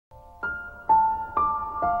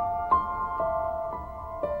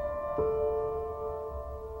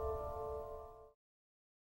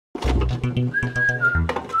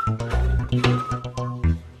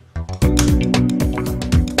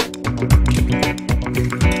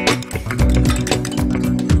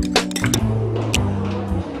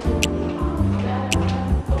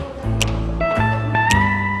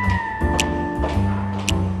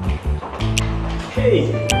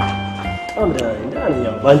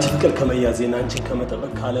ባንቺ ፍቅር ከመያዜና አንቺን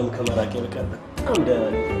ከመጠበቅ ካለም ከመራቄ በቀር በጣም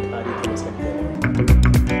ታሪክ ተመሰገነ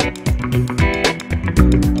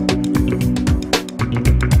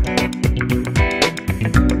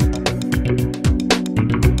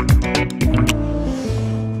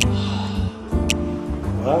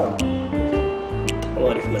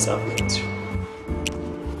አሪፍ መጽሐፍ ነው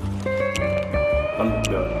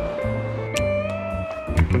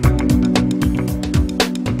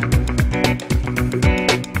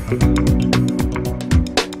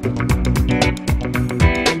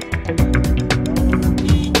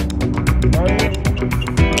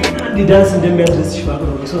ዳንስ እንደሚያስደስሽ ባለው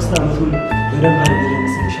የ3 አመት ሁሉ በደንብ አድርጌ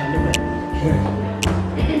ለምስልሻለሁ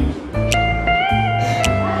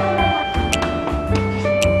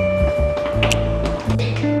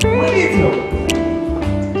ወዴት ነው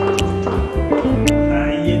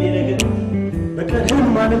የኔ ነገር በቃ ደም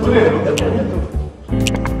ማለት ነው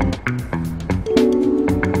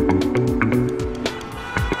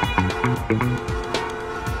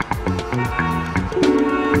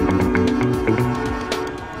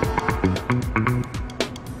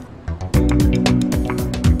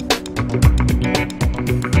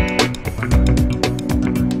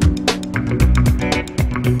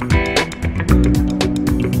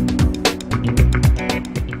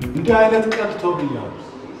አይነት ቀልቶ ብያለሁ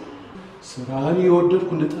ስራን ይወደድኩ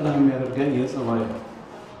እንደጠላ የሚያደርገኝ የጸባይ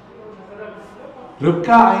ርብቃ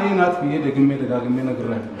አይናት ብዬ ደጋግሜ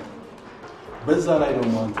ነግራታለሁ በዛ ላይ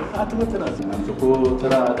ደግሞ አንተ አትመጥናት አንተ እኮ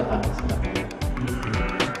ተራ አጣ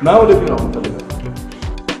ማው ለቢራው ተለቀ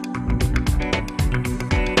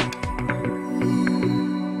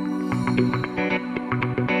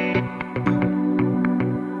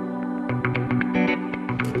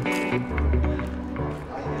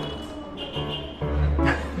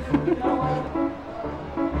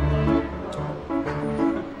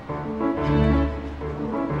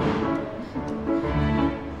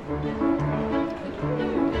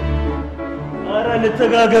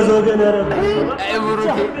لتجاوز وجنا رب. أي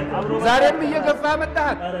بروكي. زارم بيجفا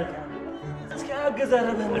متاعك. اسكي أجز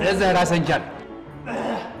ربنا. رزق راسنجان.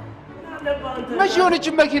 مشيوني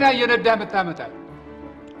كمكينا يندى متاعك.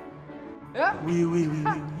 وي.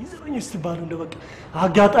 يزرون يستبارون دوك.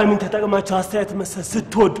 عقات أمين تتاك ما تشاستيات مسا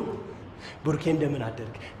ستود. بروكين دمن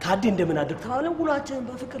عدرك. تادين دمن عدرك. ترى ولا أجن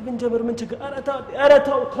بفكر من جبر من شق. أرتا.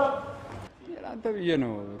 أنت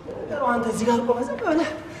بيجنو. أنت زيار بمزاج ولا؟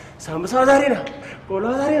 سامسا دارينا.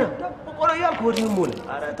 قولوا دارينا. قولوا يا كوري مول.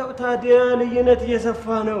 أرتا تاديا لينات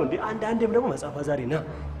يسفانه. دي عند بدو مسافة دارينا.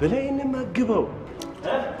 بلين ما جبوا.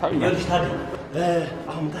 يالش تادي.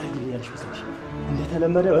 أهم تاري دي يالش بسش. إنت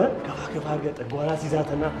لما ده كفاك هرجت. قوانا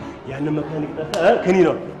سيزاتنا. يعني مكان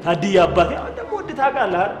كنينو. تادي يا باتي. أنت مود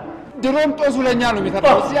تاكله. دروم توصلني على مثال.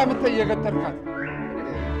 وسيا متى يقتركان.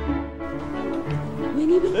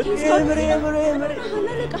 ويني بتجيس مري أنا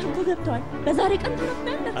لك أحب قبطان بزارك أنت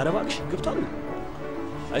ربنا أربعش قبطان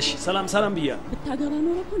أش سلام بيا بتجاوب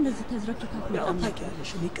نورك ونزل تزرق كافي يا أباك يا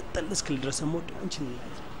ليش هيك تلص كل درس مود أنشين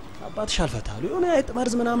أبات شالفة تالي أنا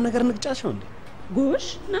أتمرز من عم نقدر نقتاشون قوش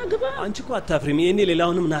ناقبا أنشكو أتفرمي إني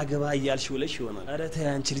للاونم ناقبا يال شو ولا شو أنا أرى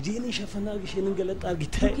تها أنشرجيني شافنا قشين نقلت أرجع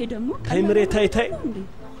تاي مري تاي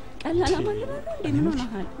ألا لا ما لنا منو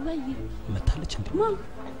نهال ويا متهلش أنت ما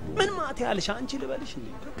من ما تعالش أنتي لبالش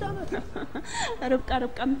لي ربك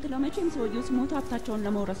مثل ما تشين سوي يوسف موت هفتاشون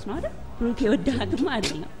لما ورثنا هذا روكي ودها ما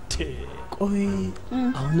أدري قوي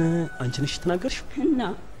أنا أنتي نشيت ناقرش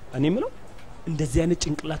نعم أنا ملو إن دزيانة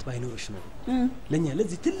إنقلات باينورشنا لأن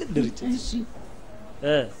يلزي تلك درجة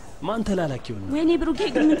ما أنت لا لك يوم ويني بروكي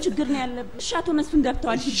قلنا تشجرني على شاتو مسفن قبطوا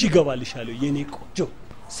على شيء قبالي شالو ينيكو جو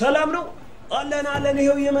سلام نو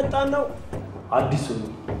الله هو يمتانو عديسو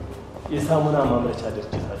يسامونا مامرچ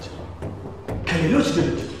አደርቻቸው ከሌሎች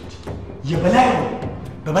ድርጅቶች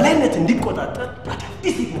በበላይነት እንዲቆጣጠር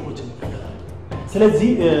አዳዲስ ቴክኒኮችን እንፈልጋለን ስለዚህ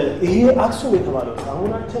ይሄ አክሱም የተባለው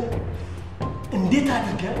ሳሙናችን እንዴት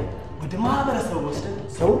አድርገን ወደ ማህበረሰቡ ወስደን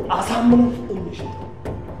ሰው አሳምነን እንሽጥ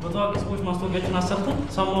በታዋቂ ሰዎች ማስታወቂያችን አሰርተን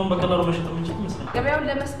ሳሙናውን በቀላሉ መሸጥ እንችል ይመስላል ገበያውን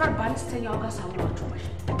ለመስበር በአነስተኛ ዋጋ ሳሙናዎችን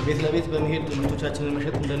መሸጥ ቤት ለቤት በመሄድ ምርቶቻችንን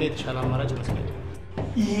መሸጥ እንደኔ የተሻለ አማራጭ ይመስላል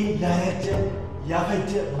ይሄ ያረጀ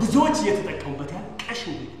ያፈጀ ብዙዎች እየተጠቀሙበት ያለ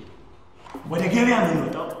ቀሽን ወደ ገበያ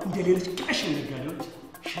መንወጣው እንደ ሌሎች ቀሽን ነጋዴዎች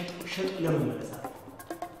ሸጥ ለመመለስ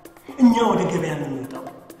እኛ ወደ ገበያ መንወጣው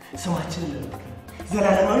ስማችንን ለመጥቀም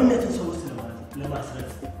ዘላለማዊነትን ሰው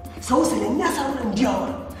ለማስረጽ ሰው ስለኛ ሳሙና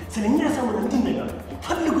እንዲያወራ ስለኛ ሳሙና እንዲነጋገር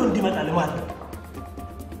ፈልጎ እንዲመጣ ለማድረግ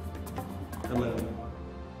ተመን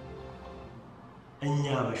እኛ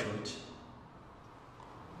በሾች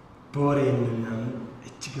በወሬ የምናምን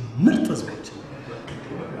እጅግ ምርጥ ህዝቦች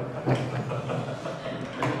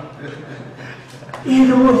ይሄ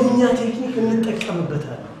ደግሞ የኛ ቴክኒክ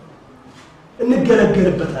እንጠቀምበታለን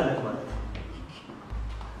እንገለገልበታለን ማለት ነው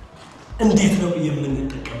እንዴት ነው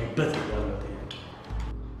የምንጠቀምበት ያለው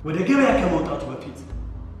ወደ ገበያ ከመውጣቱ በፊት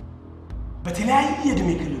በተለያየ እድሜ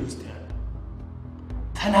ክልል ውስጥ ያለ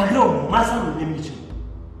ተናግረው ማሳመን የሚችሉ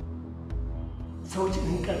ሰዎች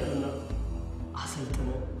እንቀጥልና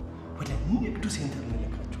አሰልጥነን ወደ ንግዱ ሴንተር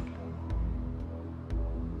እንልካቸዋለን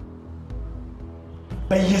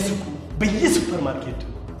በየሱቁ በየሱፐር ማርኬቱ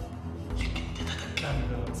ልክ እንደ ተጠቃሚ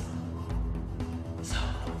በመምሰል ሰው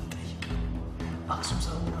ጠይቅ አክሱም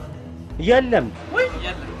ሳሙና አለ የለም ወይ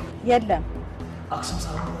የለም አክሱም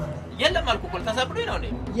ሳሙና አለ የለም አልኩ እኮ ተሰብሮኝ ነው እኔ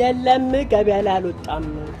የለም ገበያ ላይ አልወጣም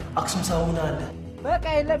አክሱም ሳሙና አለ በቃ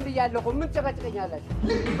የለም ብያለሁ ምን ጨቀጭቀኛለህ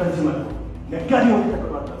ልክ በዚህ መልኩ ነጋዴው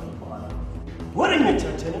ተቀጣጣ በኋላ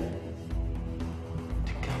ወረኞቻችንን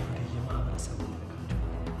ድጋሚ ወደ የማህበረሰቡ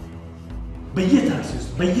በየታክሲ ውስጥ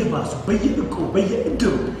በየባሱ በየእቁ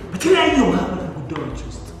በየእድሩ በተለያዩ ማህበራዊ ጉዳዮች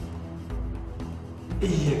ውስጥ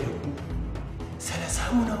እየገቡ ስለ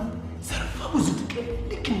ሳሙናው ዘርፈ ብዙ ጥቅም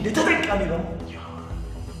ልክ እንደ ተጠቃሚ ነው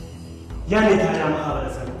ያን የታዲያ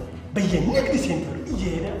ማህበረሰብ በየንግድ ሴንተር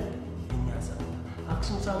እየሄደ እኛ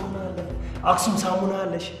አክሱም ሳሙና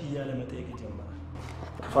አለሽ እያለ መጠየቅ ጀመረ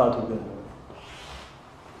ክፋቱ ግን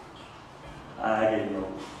አያገኘው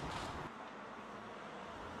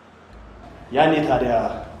ያኔ ታዲያ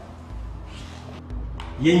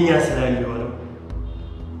የኛ ስራ የሚሆነው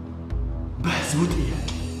በህዝቡ ጥያቄ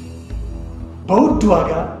በውድ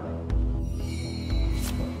ዋጋ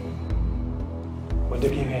ወደ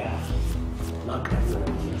ገበያ ማቅረብ ነው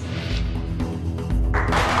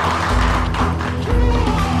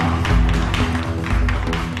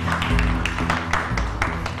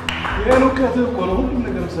የኑከት ቆሎ ሁሉ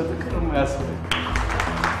ነገር ሰጥቅም ያስፈልግ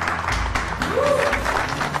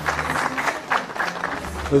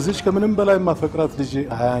እዚች ከምንም በላይ ማፈቅራት ልጅ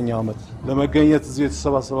 20ኛው አመት ለመገኘት እዚህ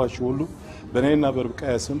የተሰባሰባችሁ ሁሉ በእኔና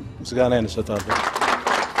በርብቃያ ስም ምስጋና እንሰጣለን።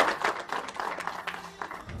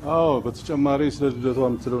 አዎ በተጨማሪ ስለ ልደቷ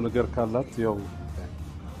የምትለው ነገር ካላት ያው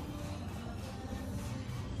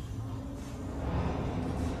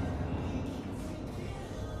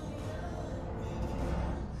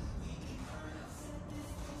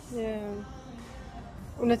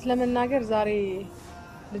እውነት ለመናገር ዛሬ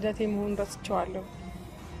ልደቴ መሆን ረስቼዋለሁ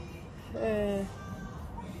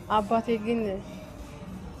አባቴ ግን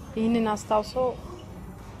ይህንን አስታውሶ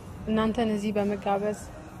እናንተን እዚህ በመጋበዝ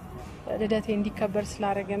ልደቴ እንዲከበር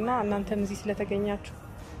ስላደረገና እናንተም እዚህ ስለተገኛችሁ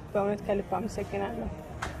በእውነት ከልብ አመሰግናለሁ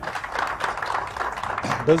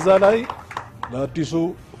በዛ ላይ ለአዲሱ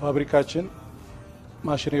ፋብሪካችን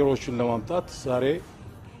ማሽነሪዎችን ለማምጣት ዛሬ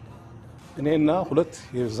እኔና ሁለት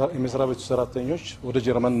የመስሪያ ቤቱ ሰራተኞች ወደ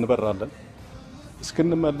ጀርመን እንበራለን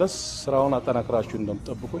እስክንመለስ ስራውን አጠናክራችሁ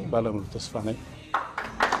እንደምትጠብቁኝ ባለሙሉ ተስፋ ነኝ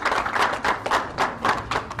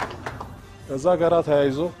ከዛ ጋራ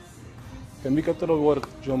ተያይዞ ከሚቀጥለው ወር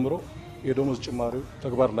ጀምሮ የደሞዝ ጭማሪው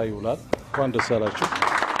ተግባር ላይ ይውላል እንኳን ደስ ያላችሁ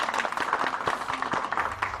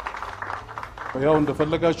ያው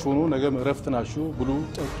እንደፈለጋችሁ ሆኖ ነገ እረፍት ናችሁ ብሉ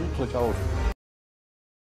ጠጡ ተጫወቱ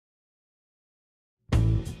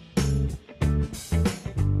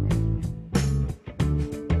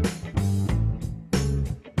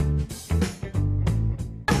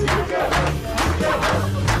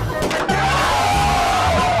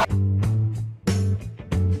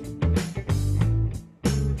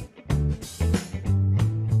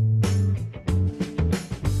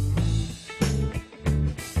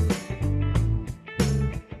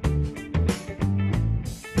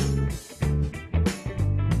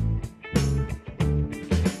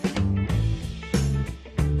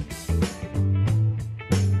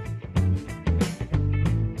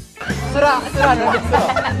ስራ ነው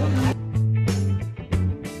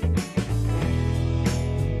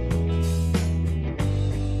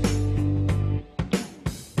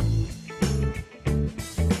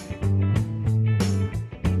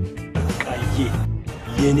ቃዬ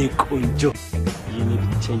የኔ ቆንጆ የኔ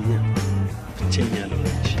ብቸኛ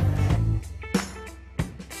ልጅ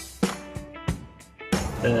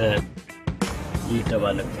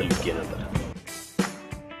ይደባለቅ ፈልጌ ነበር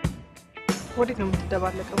ወዴት ነው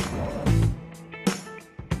የምትደባለቀው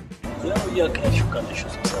ያው ያቀሽው ካለሽ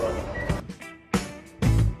ስብሰባ ነው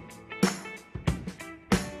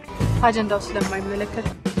አጀንዳው ስለማይመለከት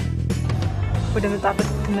ወደ መጣበት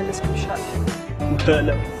ተመለስ ይሻላል በለ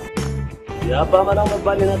ያባ መላ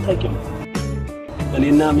መባልን አታውቂም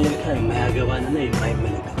እኔና አሜሪካ የማያገባንና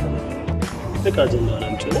የማይመለከተን ልክ አጀንዳውን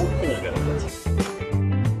አምጪ ነው ነገርበት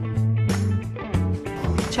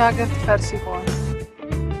ቻገር ፈርስ ይሆን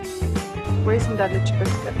ወይስ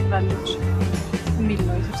እንዳለችበት ትቀጥላለች የሚል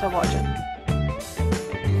ነው የስብሰባው አጀንዳ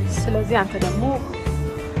ስለዚህ አንተ ደግሞ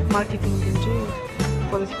ማርኬቲንግ እንጂ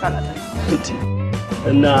ፖለቲካ አይደለም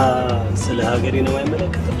እና ስለ ሀገሬ ነው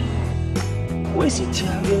የማይመለከተው ወይስ ይቺ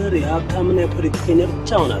ሀገር የሀብታምና የፖለቲከኛ ብቻ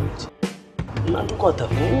ሆናለች? እናንተ እኮ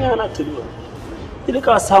አታፍሩ፣ እኛን አትሉ። ይልቅ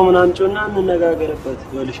ሀሳቡን አንጮና እንነጋገርበት።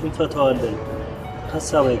 ይኸውልሽ እንፈታዋለን።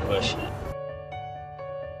 ሀሳብ አይግባሽ።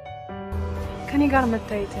 ከኔ ጋር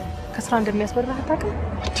መታየት ከስራ እንደሚያስበራህ አታውቅም?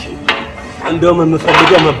 እንደውም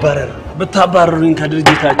የምፈልገው መባረር ብታባረሩኝ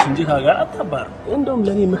ከድርጅታችሁ እንጂ ከሀገር አታባረሩ። እንደውም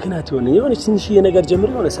ለኔ ምክንያት ይሆነኝ የሆነ ትንሽዬ ነገር ጀምር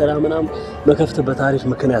የሆነ ሰላም ምናምን መከፍትበት አሪፍ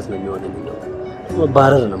ምክንያት ነው የሚሆነኝ።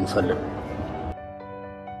 መባረር ነው የምፈልገው።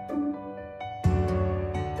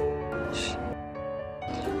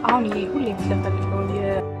 አሁን ይሄ ሁሌ የምትፈልገው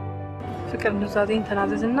የፍቅር ኑዛዜን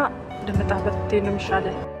ተናዘዝና እንደመጣበት ብትሄድ ነው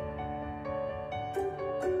የሚሻለው።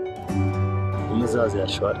 ኑዛዜ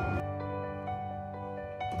ያልሽዋል?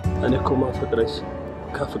 እኔ እኮ ማፈቅረሽ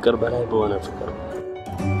ከፍቅር በላይ በሆነ ፍቅር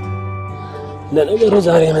ለነገሩ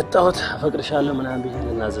ዛሬ የመጣሁት አፈቅርሻለሁ ምናምን ብዬ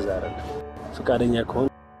ልናዘዝ አይደለም። ፍቃደኛ ከሆነ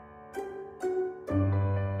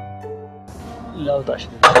ላውጣሽ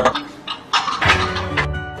ነው።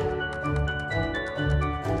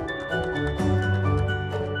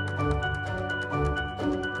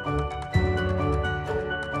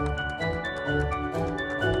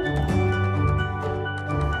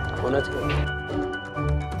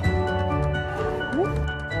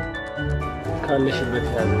 ካለሽበት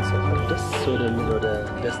ያዘን ሰፈር ደስ ወደሚል ወደ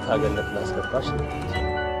ደስታ ገነት ላስገባሽ ነው።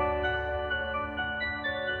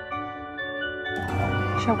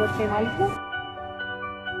 ሸወርቴ ማለት ነው።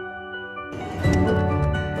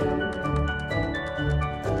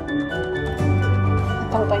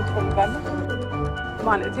 ታውጣኝ ትፈልጋለህ?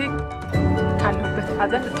 ማለቴ ካለሁበት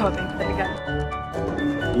ሀዘን ልታወጣኝ ትፈልጋለህ?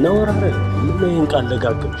 ነውራረ ምን ቃል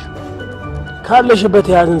ለጋግምሽ ካለሽበት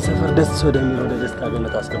ያዘን ሰፈር ደስ ወደሚል ወደ ደስታ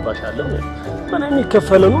ገነት አስገባሻለሁ። ማን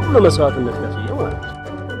የሚከፈለው ነው ለመስዋዕትነት ከፍዬ ማለት ነው።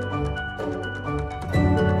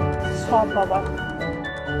 ሷባባ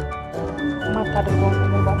ማታደርገው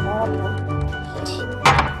ነው ባባው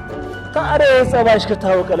ታዲያ ጸባይሽ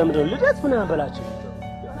ከታወቀ ለምንድነው ልደት ምን ያበላችሁ?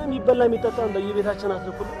 የሚበላ የሚጠጣውን በየቤታችን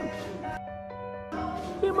አትልኩልኝ።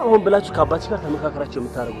 አሁን ብላችሁ ከአባትሽ ጋር ተመካከራችሁ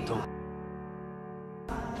የምታረጉት ነው።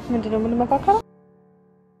 ምንድነው ምን መካከራ?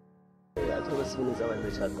 በስመ ጸባይ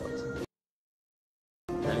መቻጣው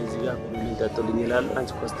እዚህ ጋር ምን እንደጠጥልኝ ይላል።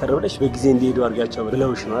 አንቺ ኮስተር ብለሽ በጊዜ እንዲሄዱ አርጋቸው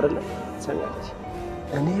ብለውሽ ነው አይደል? ሰማያለሽ።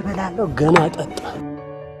 እኔ በላለው ገና ጠጣ።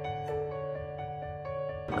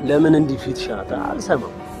 ለምን እንዲፊት ሻታ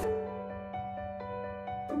አልሰማም።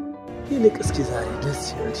 ይልቅ እስኪ ዛሬ ደስ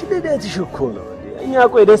ይበልሽ። ልደትሽ እኮ ነው እንዴ? እኛ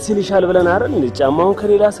ቆይ ደስ ይልሻል ብለን አይደል እንዴ ጫማውን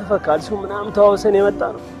ከሌላ ሰፈር ካልሽው ምናምን ተዋውሰን የመጣ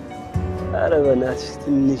ነው። ኧረ በእናትሽ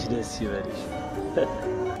ትንሽ ደስ ይበልሽ።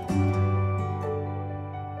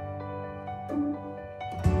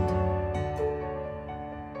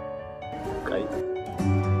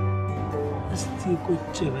 እስቲ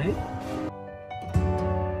ቁጭ በይ።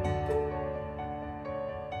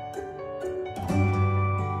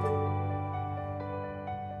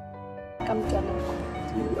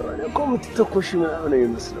 ቆም ትተኮሽ ምናምን ነው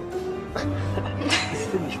የሚመስለው።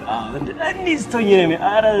 ትንሽ እንዲህ ስትሆኝ ነው።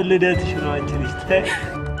 ኧረ ልደትሽ ነው አንቺ ልጅ ታይ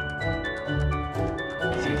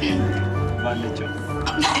ባለችው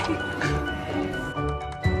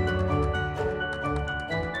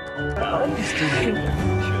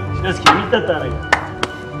እስኪ የሚጠጣ ነገር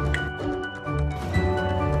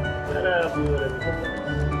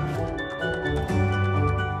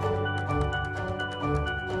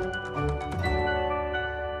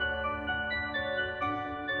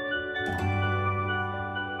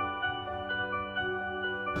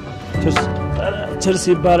ቸርስ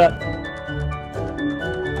ይባላል።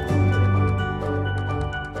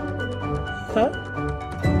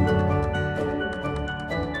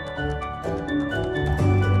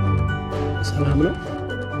 ሰላም ነው።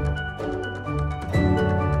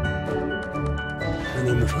 እኔ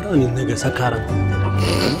የምፈራው እኔ ነገ ሰካራ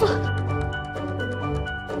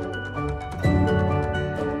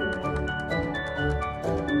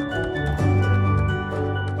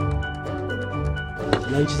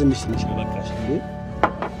ላንቺ ትንሽ ነው በቃሽ።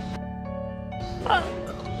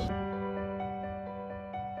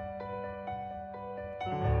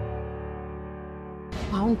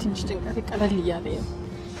 አሁን ትንሽ ጭንቀት ቀለል እያለኝ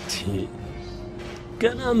ነው።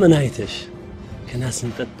 ገና ምን አይተሽ ገና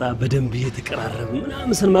ስንጠጣ በደንብ እየተቀራረብ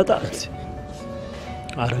ምናምን ስንመጣ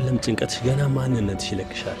አይደለም ጭንቀትሽ ገና ማንነትሽ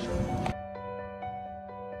ይለቅሻል።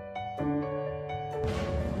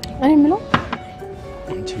 እኔ ምለው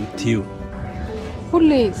አንቺ ምትዩ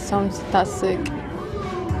ሁሌ ሰውን ስታስቅ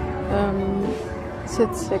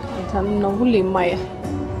ስትስቅ ነው ሁሌ ማየ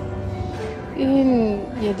ይሄን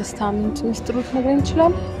የደስታ ምንጭ ምስጢሩ ትነግረኝ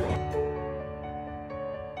ይችላል?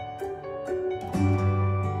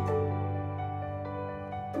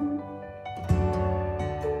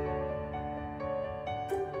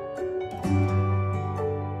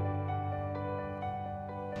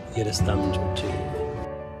 የደስታ ምንጮች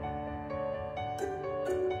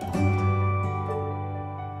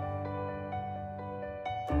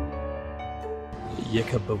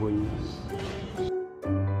የከበቡኝ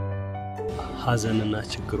ሐዘንና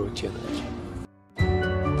ችግሮች ናቸው።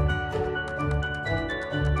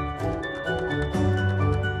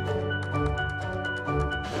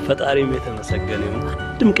 ፈጣሪም የተመሰገነ ይሁን።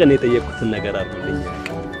 አንድም ቀን የጠየቁትን ነገር አድርጎልኝ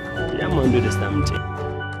ያም አንዱ የደስታ ምንጭ።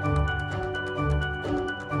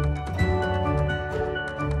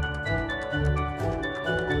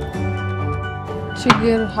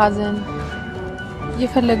 ችግር ሐዘን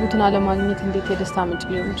የፈለጉትን አለማግኘት እንዴት የደስታ ምንጭ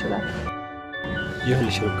ሊሆን ይችላል?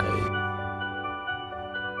 ይኸውልሽ ሩካዬ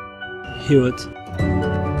ህይወት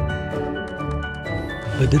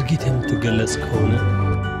በድርጊት የምትገለጽ ከሆነ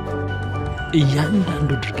እያንዳንዱ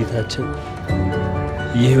ድርጊታችን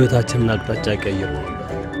የህይወታችንን አቅጣጫ ይቀይራል።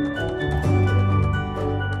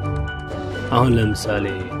 አሁን ለምሳሌ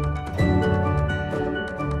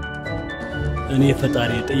እኔ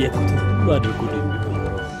ፈጣሪ የጠየቁትን ሁሉ አድርጎልኝ ቢሆን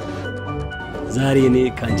ዛሬ እኔ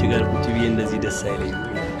ካንቺ ጋር ቁጭ ብዬ እንደዚህ ደስ አይለኝም።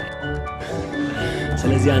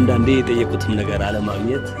 ስለዚህ አንዳንዴ የጠየቁትን ነገር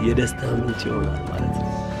አለማግኘት የደስታ ምንጭ ይሆናል ማለት ነው።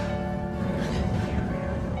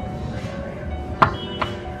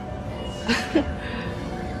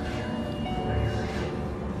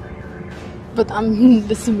 በጣም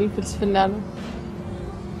ደስ የሚል ፍልስፍና ነው።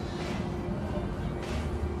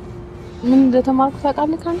 ምን እንደተማርኩ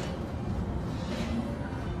ታውቃለህ ካንተ?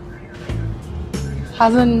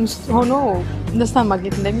 ሐዘን ውስጥ ሆኖ ደስታ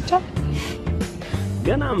ማግኘት እንደሚቻል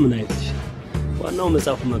ገና ምን አይተሽ? ዋናው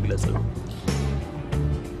መጽሐፉ መግለጽ ነው።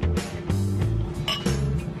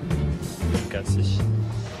 ካስሽ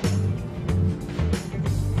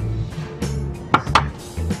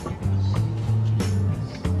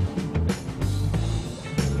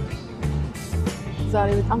ዛሬ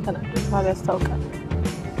በጣም ተናደድኩ ያስታውቃል።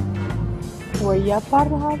 ወይ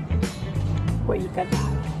ያባርሃል ወይ ይገድልሃል።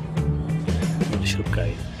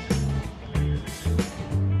 ሽርካይ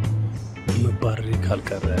መባረሪ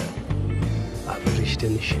ካልቀረ አብሬሽ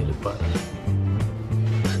ደንሽ ልባረር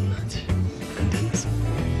እናት እንደነስ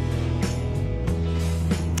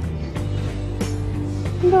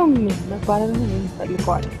እንደውም መባረር ነው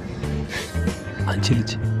የሚፈልገዋል። አንቺ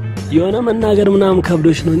ልጅ የሆነ መናገር ምናምን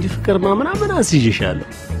ከብዶሽ ነው እንጂ ፍቅርማ ምናምን አስይዤሻለሁ።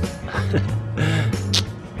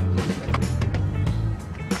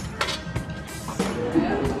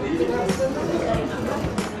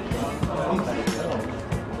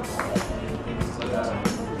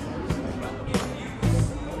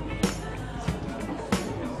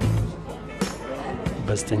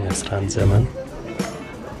 በስተኛ 11 ዘመን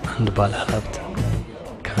አንድ ባለ ሀብት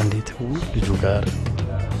ከአንዲት ውብ ልጁ ጋር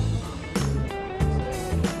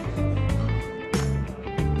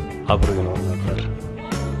አብሮ ይኖር ነበር።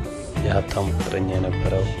 የሀብታሙ ፍቅረኛ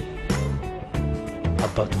የነበረው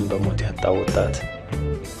አባቱን በሞት ያጣው ወጣት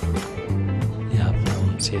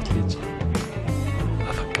የሀብታሙን ሴት ልጅ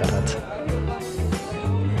አፈቀራት።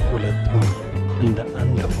 ሁለቱም እንደ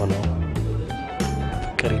አንድ ሆነው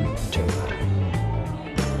ፍቅር ጀመሩ።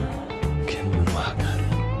 ግን ምን ዋጋ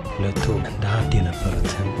ሁለቱም እንደ አንድ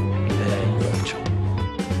የነበሩትን ለያዩአቸው።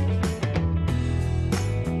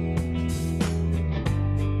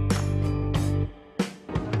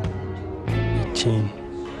 ይህችን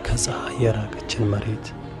ከፀሐይ የራቀችን መሬት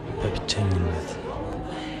በብቸኝነት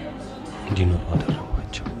እንዲኖሩ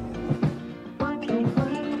አደረጓቸው።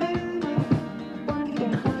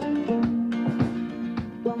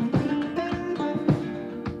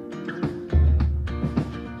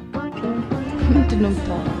 ምንድነው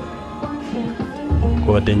የምታወራው?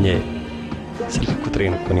 ጓደኛዬ ስልክ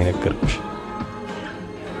ቁጥሬን እኮ ነው የነገርኩሽ።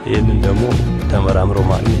 ይህንን ደግሞ ተመራምሮ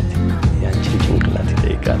ማግኘት ያንቺን ጭንቅላት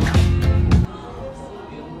ይጠይቃል።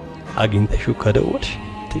 አግኝተሽው ከደወልሽ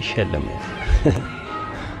ትሸለሚያለሽ።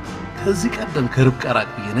 ከዚህ ቀደም ከርብቃ ራቅ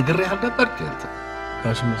ብዬ ነግሬህ ነበር ከንተ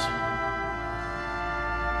ጋሽመስ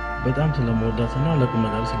በጣም ስለምወዳትና ለቁም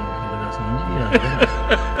ነገር ስለምፈልጋት ነው እንጂ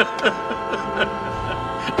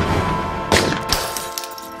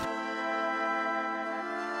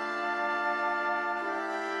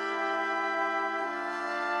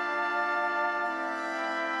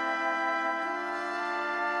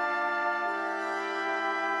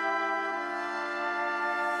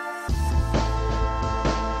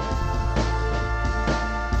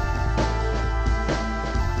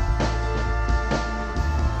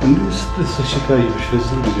እንዴት ተሸካይሽ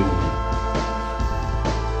ለዚህ ልጅ ነው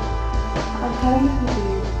አካባቢ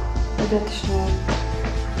ወደትሽ ነው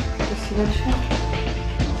ደስ ይበልሻል።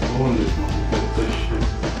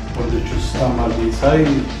 ወንዶች ስታማል ሳይ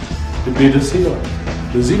ልቤ ደስ ይለዋል።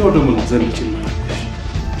 ለዚህ ነው ደግሞ ዘንጭ ነው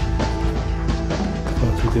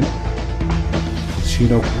ክፋቱ ግን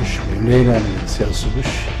ሲነኩሽ ወይም ሌላ ነገር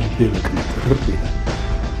ሲያስቡሽ በቅንጥር ይላል።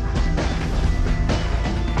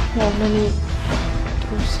 ያው ለኔ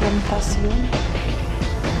ጥሩ ስለምታስበው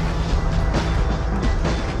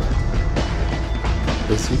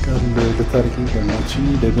በዚህ ቃል ለታሪክ ከማቺ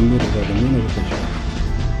ደግሜ ደጋግሜ ነው ተሻለ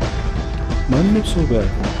ማንም ሰው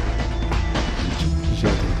ባያውቅ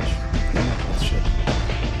ይሻለሽ አትሻለ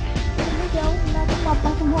ያው እናትም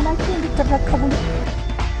አባትም ሆናችሁ እንድትረከቡ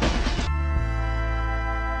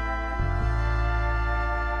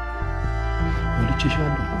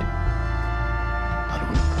ወልቼሻለሁ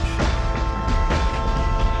አልሆነሽ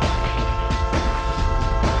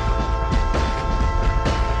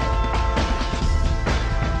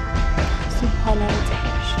ሲባላ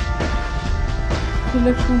ወጣሽ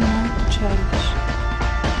ለክፉ ነው ትቻለሽ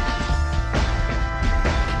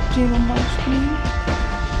ጄማ ማስኩኝ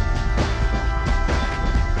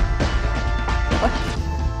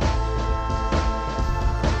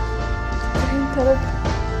ተረክ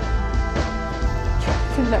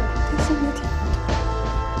ፍላጎት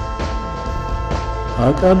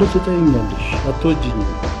አውቃለሁ ትጠይኛለሽ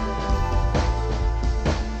አትወጂኝም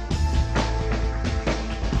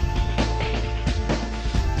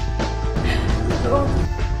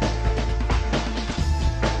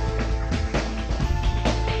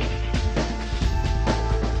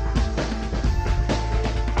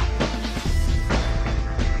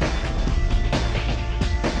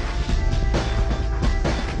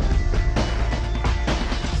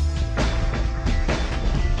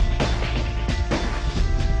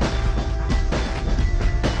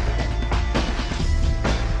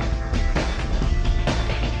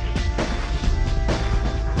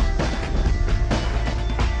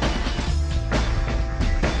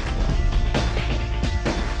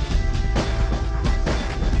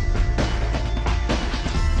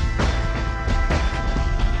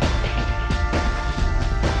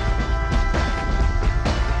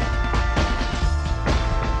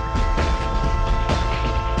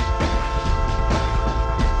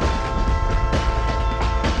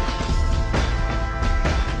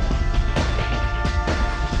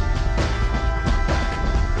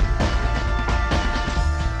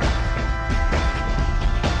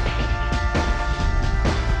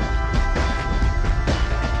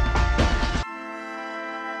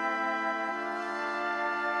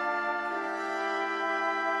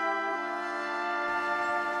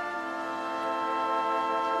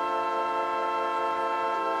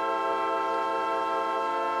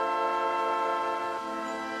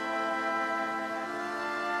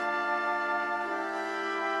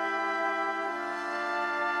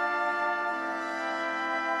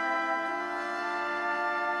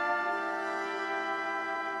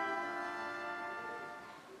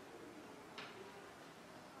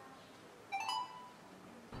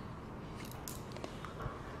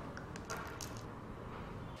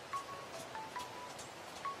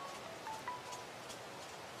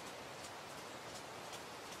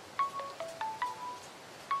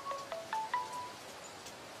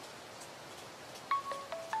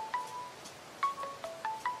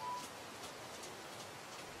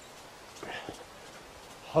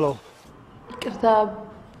ሄሎ ቅርታ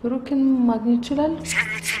ብሩክን ማግኘት ይችላል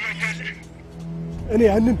እኔ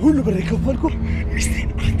ያንን ሁሉ ብር የከፈልኩ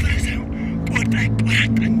ሚስቴን አፈረሰው ቆርጣይ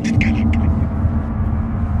እንድትከለከል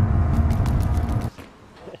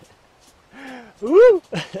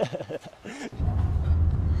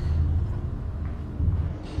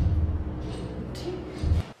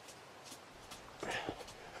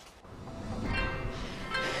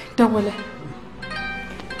ደወለ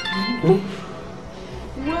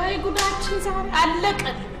ወይ ጉዳችን ዛሬ አለቀ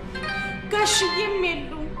ጋሽዬም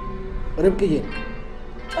የሉ ርብቅዬ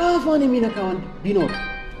ጫፋን የሚነካ ወንድ ቢኖር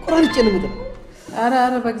ቁራንጭ ነው ምጥል አረ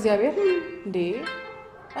በእግዚአብሔር እንዴ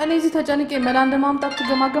እኔ እዚህ ተጨንቄ መላ እንደማምጣት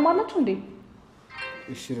ትገማገማላችሁ እንዴ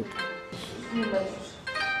እሺ ርብቅ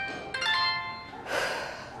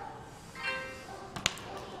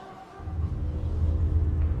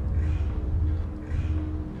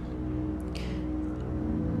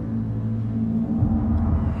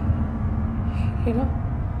ሄሎ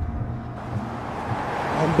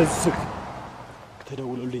አንበዝክ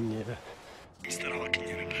ተደውሎልኝ ሚስተር አዋቂኝ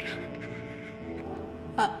ነበር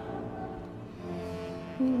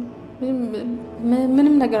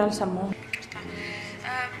ምንም ነገር አልሰማሁም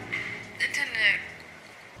እንትን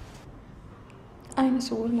አይነ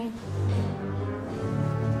ስውር ነኝ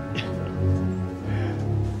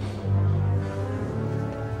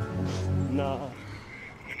እና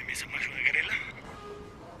ምንም የሰማሽው ነገር የለም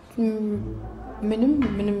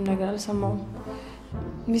ምንም ነገር አልሰማሁም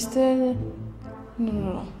ሚስተር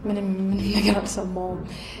ምንም ነገር አልሰማሁም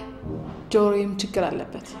ጆሮዬም ችግር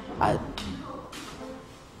አለበት።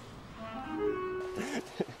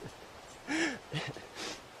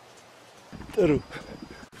 ጥሩ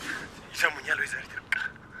ይሰሙኛል ወይዘሪት ርብቃ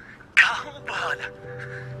ካሁን በኋላ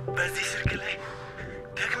በዚህ ስልክ ላይ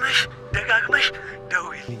ደጋግመሽ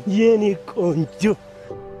ደውይልኝ የኔ ቆንጆ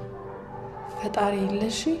ፈጣሪ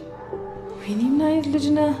ይለሽ ወይኔ ምን አይነት ልጅ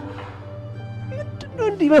ነህ ምንድነው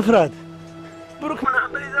እንዲህ መፍራት ብሩክ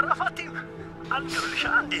ምናምን ይዘራፋቲም አልገብልሽ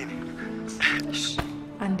አንዴ ነኝ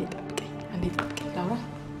አንዴ ጠብቀኝ ላውራ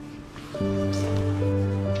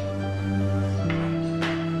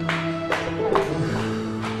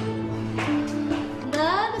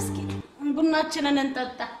ቡናችንን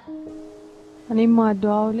እንጠጣ እኔማ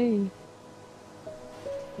አድዋው ላይ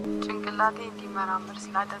ጭንቅላቴ እንዲመራመር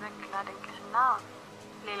ስላደረግና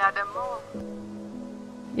ሌላ ደግሞ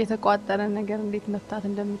የተቋጠረ ነገር እንዴት መፍታት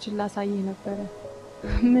እንደምችል ላሳይህ ነበር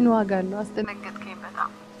ምን ዋጋ አለው አስደነገጥከኝ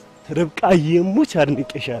በጣም ርብቃዬ ሙች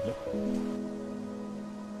አድንቄሻለሁ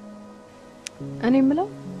እኔ ምለው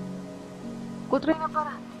ቁጥሬ ነበር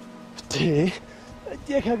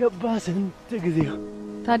እጄ ከገባ ስንት ጊዜው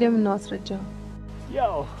ታዲያ ምን ነው አስረጃው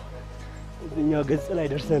ያው እዚህኛው ገጽ ላይ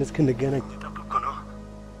ደርሰን እስክንገናኝ ተጠብቆ ነው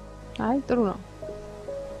አይ ጥሩ ነው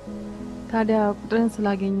ታዲያ ቁጥርን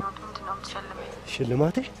ስላገኘው ምንድነው የምትሸልመኝ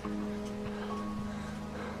ሽልማቴ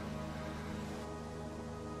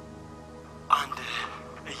አንድ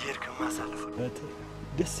እየሄድክ ማሳልፍበት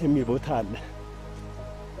ደስ የሚል ቦታ አለ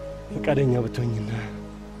ፈቃደኛ ብትሆኝና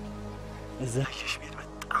እዛ የሽ ቤት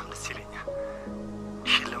በጣም ደስ ይለኛል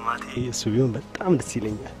ሽልማቴ እሱ ቢሆን በጣም ደስ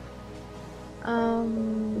ይለኛል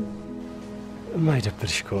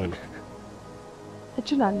የማይደብርሽ ከሆነ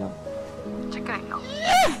እችላለሁ ችግር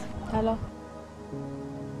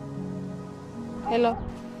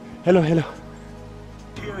የለውም ሄሎ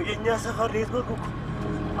የኛ ሰፈር ኔትወርክ እኮ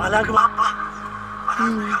አላግባባ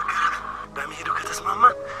በመሄዱ ከተስማማ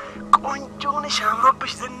ቆንጆ ነሽ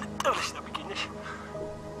አምሮብሽ ዝንጥ ብለሽ ጠብቂኝሽ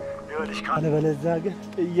ይኸውልሽ ካለበለዚያ ግን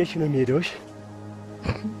ጥየሽ ነው የምሄደውሽ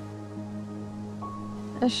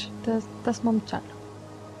እሺ ተስማምቻለሁ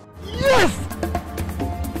yes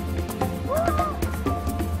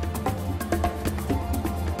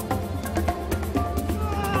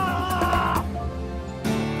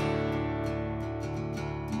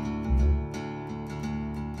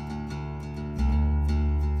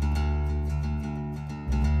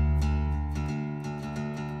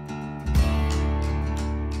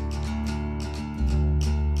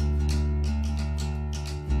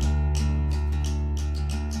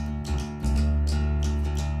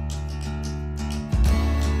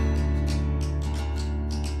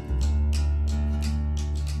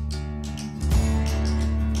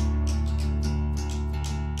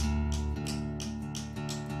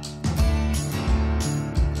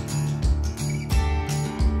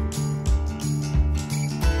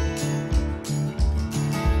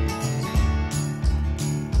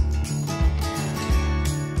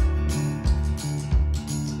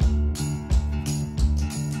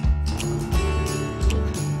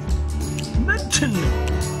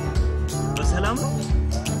በሰላም ነው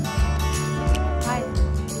ሃይ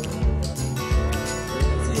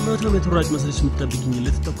መቶ ሜትር ራጭ መስለሽ የምትጠብቂኝ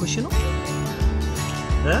ልትተኮሽ ነው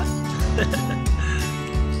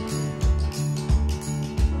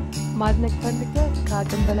ማድነቅ ፈልገህ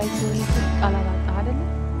ከአቅም በላይ ሲሆን ቃላላጣ አይደል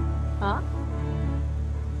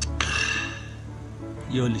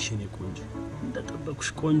ይኸውልሽ እኔ ቆንጆ እንደጠበቅኩሽ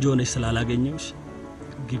ቆንጆ ነሽ ስላላገኘሁሽ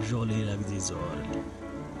ግብዣው ሌላ ጊዜ ይዘዋወራል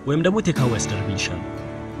ወይም ደግሞ ቴካው ያስደርግልሻል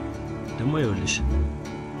ደግሞ ይኸውልሽ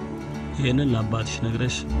ይሄንን ለአባትሽ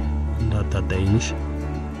ነግረሽ እንዳታጣይኝሽ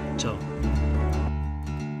ቻው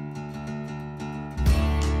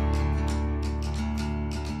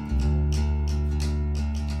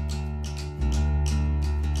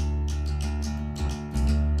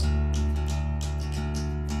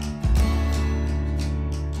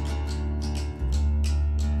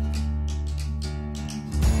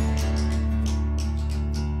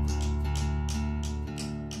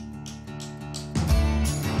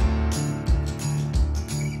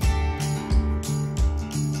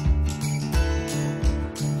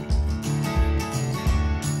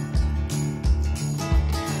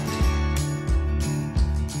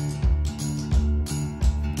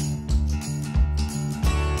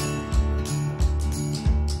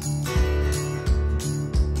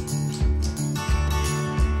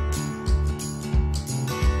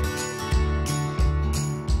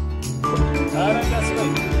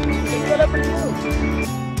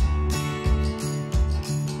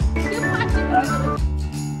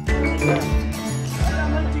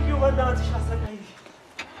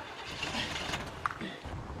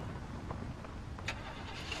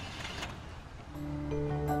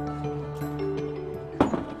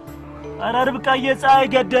ኧረ ርብቃዬ ፀሐይ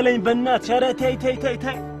ገደለኝ በእናትሽ ኧረ ተይ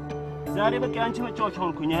ዛሬ በቃ አንቺ መጫወቻ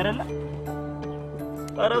ሆንኩኝ አይደለ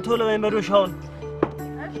ኧረ ቶሎ በይ መዶሻውን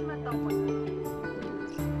እሺ መጣሁ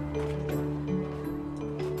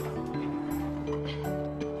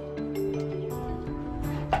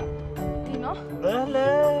ዲና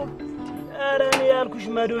ኧረ እኔ ያልኩሽ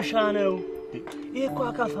መዶሻ ነው ይሄ እኮ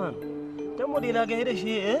አካፋ ነው ደግሞ ሌላ ጋር ሄደሽ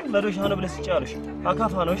ይሄ መዶሻ ነው ብለሽ ትጫለሽ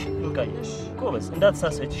አካፋ ነው እሺ ርብቃዬ ጎበዝ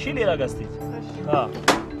እንዳትሳሳች እሺ ሌላ ጋር ስትሄጂ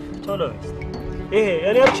ቶሎ በይ ይሄ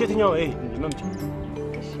እኔ ያልኩሽ የትኛው ይሄ መምጫ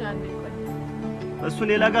እሺ አንዴ ቆይ እሱ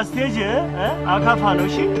ሌላ ጋር ስትሄጂ አካፋ ነው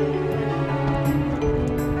እሺ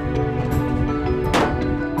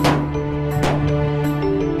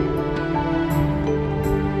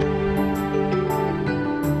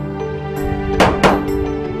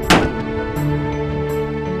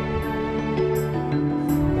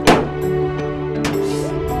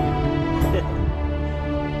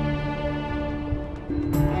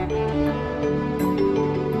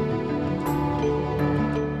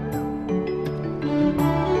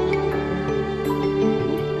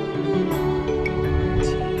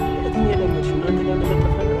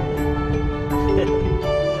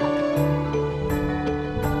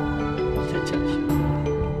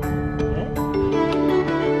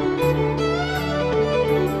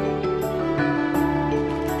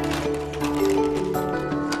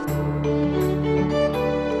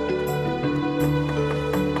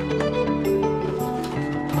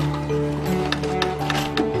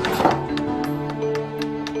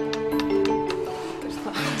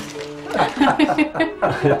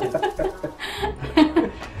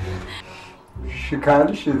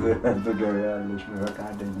ሽካልሽ ዘገበያለሽ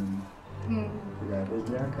ፈቃደኛ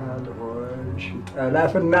ካልሆንሽ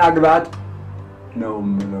ጠለፍና አግባት ነው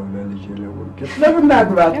የምለው ለልጄ ለውርጌት ጠለፍና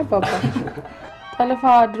አግባት ጠለፋ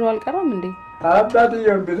ድሮ አልቀረም እንዴ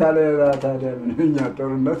አባትየው እንብታለ ታዲያ ምንኛ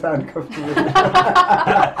ጦርነት አንከፍቱ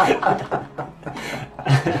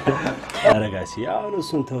አረጋሲ አሁን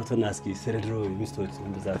እሱን ተውትና እስኪ ስለድሮ ሚስቶች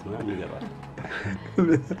ብዛት ምናምን ይገባል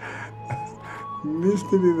ሚስት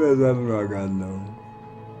ቢበዛም ዋጋለው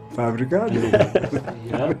ፋብሪካ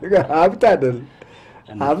ሀብት አይደል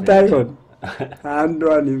ሀብት አይሆን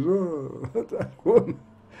አንዷን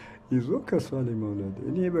ይዞ ከሷ ላይ መውለድ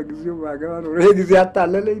እኔ በጊዜው ባገባ ኖሮ ይሄ ጊዜ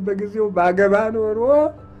አጣለለኝ በጊዜው ባገባ ኖሮ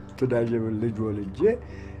ትዳጀብል ልጅ ወልጄ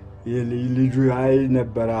የልጁ አይ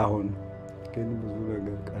ነበር አሁን ግን ብዙ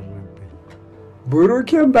ነገር ቀረብኝ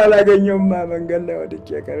ብሩኬን ባላገኘውማ መንገድ ላይ ወድቄ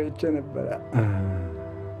ቀረቼ ነበር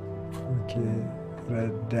ኦኬ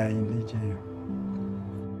ረዳኝ ልጄ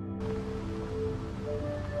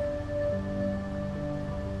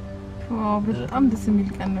በጣም ደስ የሚል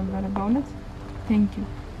ቀን ነበር በእውነት ቴንክ ዩ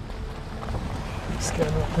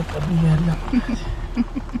እስከና ተቀብያለሁ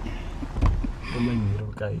ለምን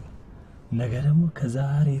ርብቃዬ ነገ ደግሞ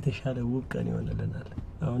ከዛሬ የተሻለ ውብ ቀን ይሆንልናል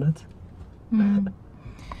እውነት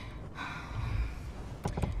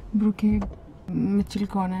ብሩኬ ምችል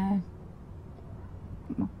ከሆነ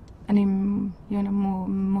እኔም የሆነ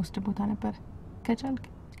ሞስት ቦታ ነበር ከቻልክ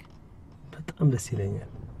በጣም ደስ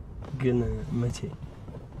ይለኛል ግን መቼ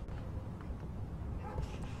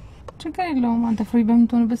ችግር የለውም አንተ ፍሪ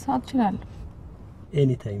በምትሆንበት ሰዓት ትችላለህ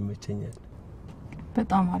ኤኒ ታይም መቸኛል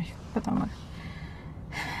በጣም አሪፍ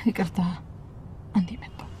ይቅርታ አንዴ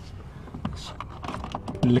መጣ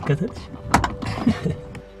ልከተልሽ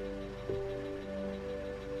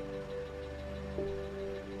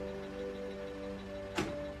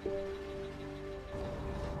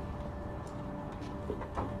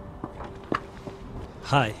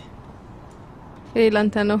ሃይ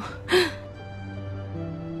ላንተ ነው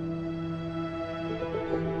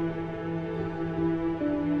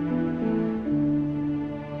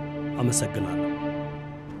አመሰግናለሁ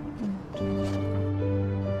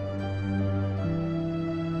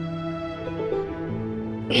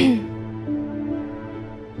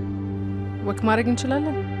ወክ ማድረግ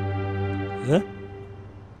እንችላለን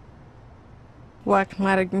ወክ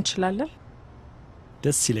ማድረግ እንችላለን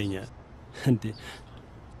ደስ ይለኛል እንዴ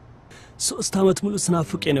 3 አመት ሙሉ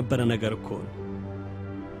ስናፍቅ የነበረ ነገር እኮ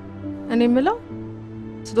እኔ ምለው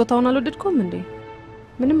ስጦታውን አልወደድኩም እንዴ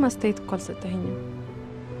ምንም አስተያየት እኮ አልሰጠኸኝም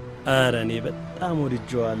ኧረ እኔ በጣም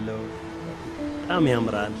ወድጄዋለሁ በጣም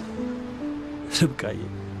ያምራል ርብቃዬ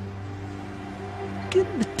ግን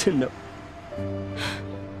ብትል ነው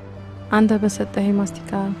አንተ በሰጠኸኝ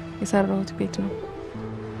ማስቲካ የሰራሁት ቤት ነው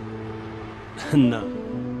እና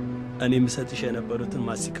እኔ ምሰጥሽ የነበሩትን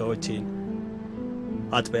ማስቲካዎቼን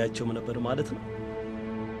አጥበያቸው ነበር ማለት ነው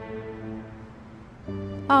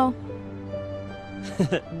አዎ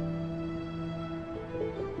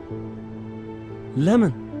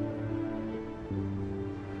ለምን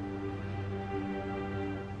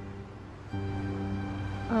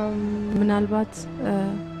ምናልባት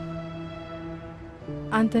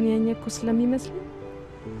አንተን ያኘኩ ስለሚመስል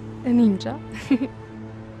እኔ እንጃ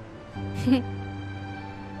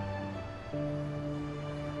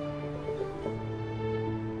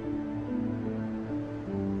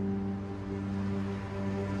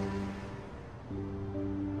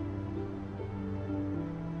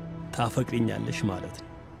ታፈቅሪኛለሽ ማለት ነው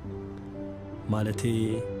ማለቴ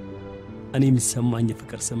እኔ የሚሰማኝ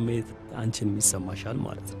ፍቅር ስሜት አንቺን የሚሰማሻል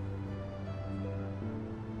ማለት ነው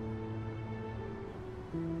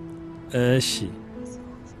እሺ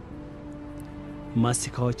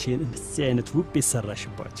ማስቲካዎችን እንደዚህ አይነት ውብ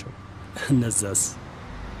ይሰራሽባቸው እነዛስ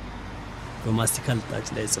በማስቲካ ልጣጭ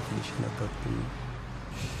ላይ ጽፍልሽ ነበር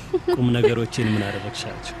ቁም ነገሮችን ምን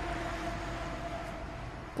አደረግሻቸው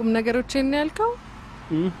ቁም ነገሮችን ያልከው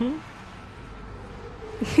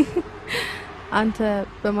አንተ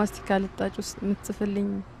በማስቲካ ልጣጭ ውስጥ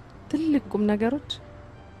የምትጽፍልኝ ትልቅ ቁም ነገሮች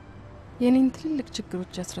የኔን ትልቅ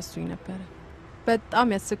ችግሮች ያስረሱኝ ነበር በጣም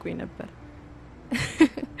ያስቁኝ ነበር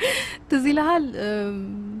ትዝ ይልሃል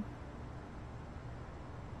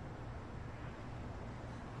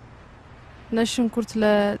ነሽንኩርት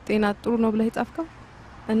ለጤና ጥሩ ነው ብለህ ጻፍከው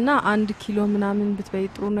እና 1 ኪሎ ምናምን ብትበይ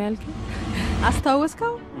ጥሩ ነው ያልከኝ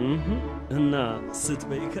አስታወስከው እና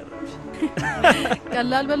ስትበይ ከረምሽ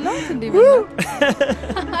ቀላል በላሁት እንዴ በላ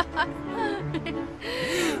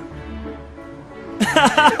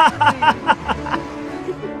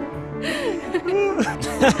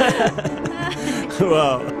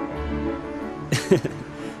ዋው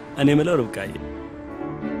እኔ ምለው ርብቃዬ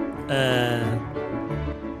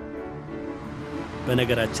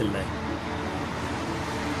በነገራችን ላይ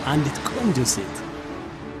አንዲት ቆንጆ ሴት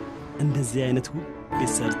እንደዚህ አይነት ውብ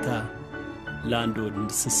ሰርታ ለአንድ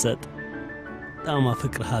ወንድ ስትሰጥ በጣም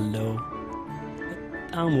አፈቅርሃለሁ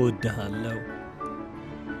በጣም ወድሃለሁ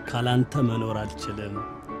ካላንተ መኖር አልችልም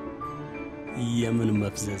የምን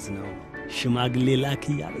መፍዘዝ ነው ሽማግሌ ላክ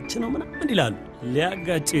ያለች ነው ምናምን ይላሉ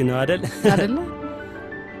ሊያጋጭ ነው አይደል አይደል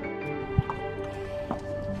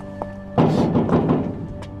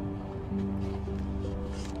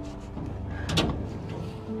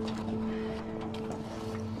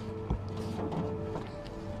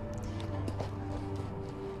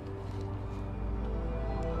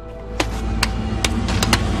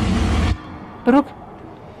ብሩክ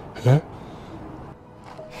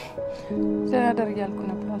ዘራደር ያልኩ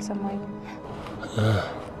ነበር አልሰማኝም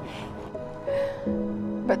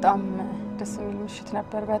በጣም ደስ የሚል ምሽት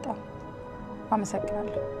ነበር በጣም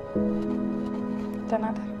አመሰግናለሁ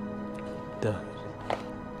ተናደር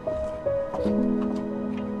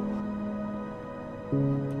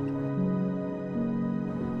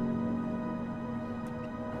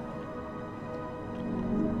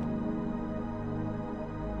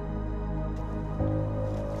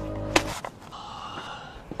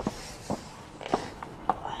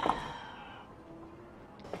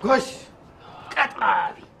ጎሽ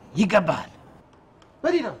ቀጣቢ ይገባል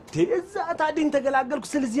በዲና እዛ ታዲን ተገላገልኩ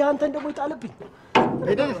ስለዚህ አንተን ደግሞ ይጣልብኝ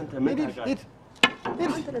ሄድ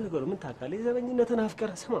አንተ ለነገሩ ምን ታውቃለህ የዘበኝነትን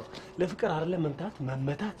አፍቀረ ስማ ለፍቅር አይደለም መምታት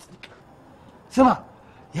መመታት ስማ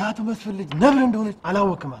ያቱ መስፍን ልጅ ነብር እንደሆነች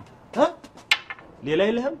አላወቅም አንተ ሌላ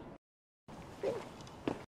የለህም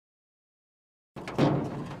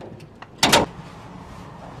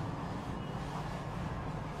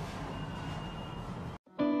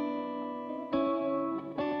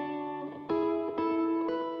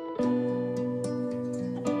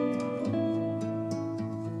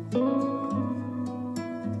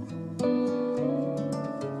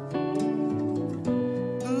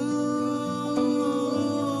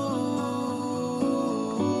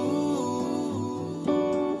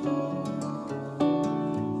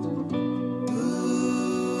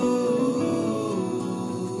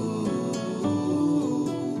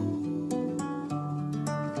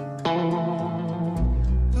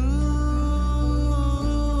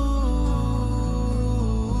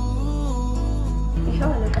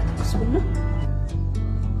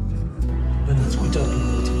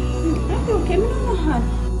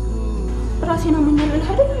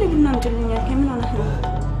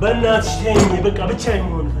በእናትሽ ተይኝ በቃ ብቻዬን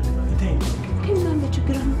መሆን እፈልጋለሁ ተይኝ ከእናንተ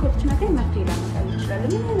ችግርን እኮ ብትነግረኝ መፍትሄ ላመጣልህ እችላለሁ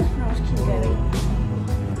ምን አይነት ነው እስኪ ንገረኝ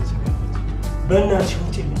በእናትሽ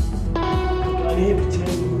ውጪልኝ እኔ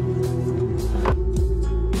ብቻዬን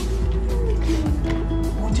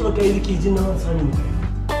ውጪ በቃ ይልቅ ሂጂና ሳሚ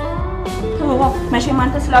ተወው መቼም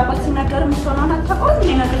አንተ ስለ አባት ሲናገር የምትሆነውን አታውቀውም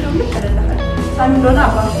እኔ ነገርም ልክ አይደለም ሳሚ እንደሆነ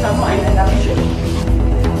አባት ደግሞ አይነዳም እሺ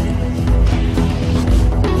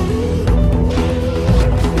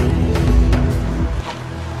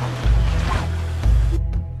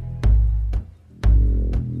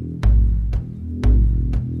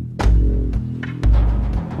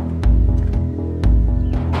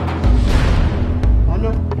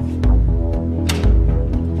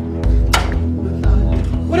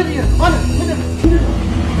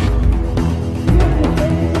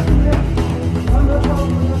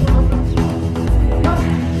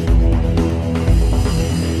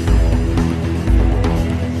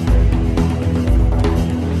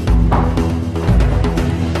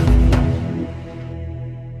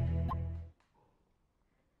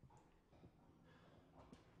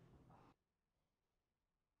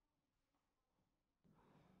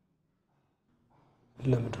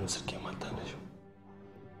ለምንድን ነው ስልክ የማታነሺው?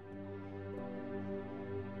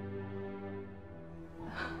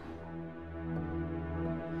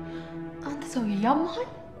 አንተ ሰውዬ ያመሃል?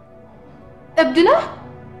 እብድ ነህ?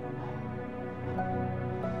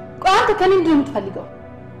 ቆይ አንተ ከኔ ምንድን ነው የምትፈልገው?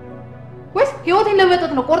 ወይስ ህይወቴን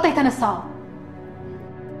ለመጠጥ ነው ቆርጠህ የተነሳኸው?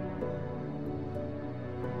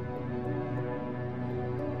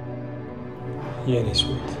 የኔ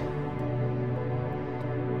ስዊት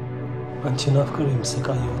አንቺን አፍቅሬ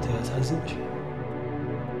የምሰቃየው ያሳዝንሽ?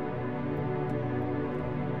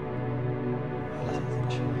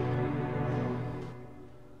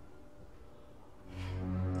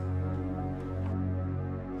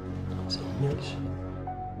 ሰምኛለሽ?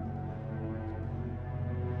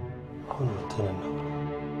 አሁን ወተንና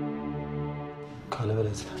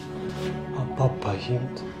ካለበለዚያ አባባ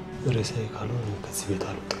ይሙት ሬሳዬ ካልሆነ ከዚህ ቤት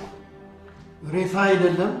አልወጣም። ሬሳ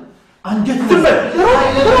አይደለም አንጀት ነው።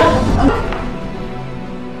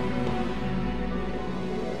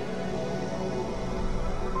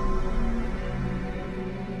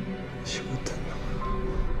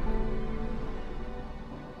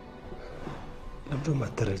 ለምንድን ነው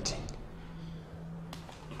የማትረጂኝ?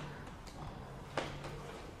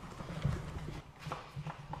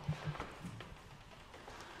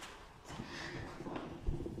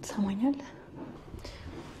 ትሰማኛለህ?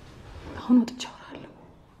 አሁን ወጥቼ አወራለሁ።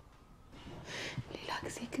 ሌላ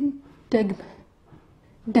ጊዜ ግን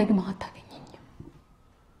ደግመህ አታገኘኝም።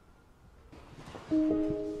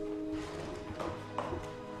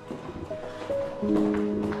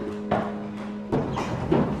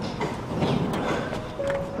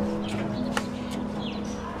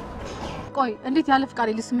 ቆይ እንዴት ያለ ፍቃድ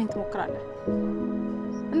ልስመኝ ትሞክራለህ?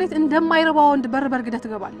 እንዴት እንደማይረባ ወንድ በር በርግደህ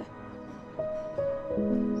ትገባለህ?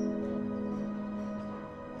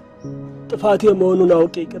 ጥፋቴ መሆኑን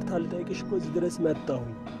አውቄ ይቅርታ ልጠይቅሽ እኮ እዚህ ድረስ መጣሁ።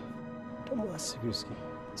 ደግሞ አስቢው እስኪ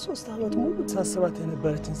 3 ዓመት ሙሉ ሳስባት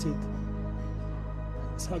የነበረችን ሴት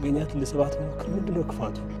ሳገኛት ልስባት ሞክር። ምንድነው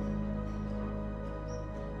ክፋቱ?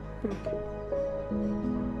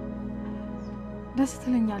 ደስ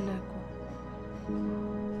ትለኛለህ እኮ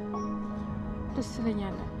ደስ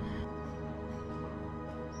ትለኛለህ።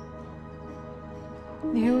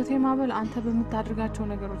 የህይወቴ ማዕበል አንተ በምታደርጋቸው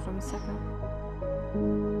ነገሮች ነው የሚሰካው።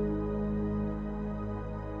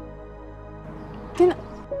 ግን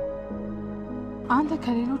አንተ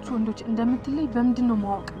ከሌሎች ወንዶች እንደምትለይ በምንድን ነው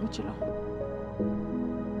ማወቅ የምችለው?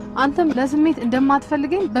 አንተም ለስሜት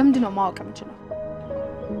እንደማትፈልገኝ በምንድን ነው ማወቅ የምችለው?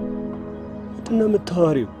 ምንድን ነው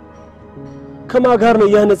የምታወሪው? ከማን ጋር ነው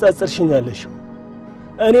ያነጻጸርሽኝ ያለሽው?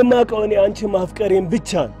 እኔ ማውቀው አንቺ ማፍቀሬን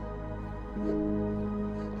ብቻ ነው።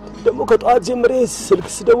 ደግሞ ከጧት ጀምሬ ስልክ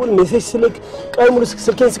ስደውል ሜሴጅ ስልክ ቀን ሙሉ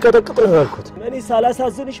ስልኬን ስቀጠቅጥ ነው ያልኩት። እኔ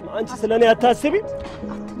ሳላሳዝንሽ አንቺ ስለኔ አታስቢ?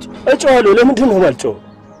 እጮሃለሁ። ለምንድን ነው የማልጮኸው?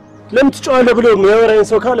 ለምን ትጮሃለህ ብሎ የሚያወራኝ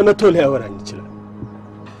ሰው ካለ መጥቶ ሊያወራኝ ይችላል።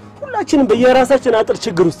 ሁላችንም በየራሳችን አጥር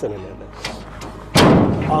ችግር ውስጥ ነን ያለን።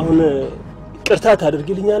 አሁን ይቅርታ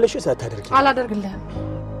ታደርጊልኛለሽ ወይስ አታደርጊልኝም? አላደርግልህም።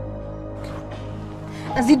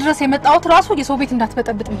 እዚህ ድረስ የመጣሁት ራሱ የሰው ቤት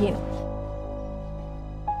እንዳትበጠብጥ ብዬ ነው።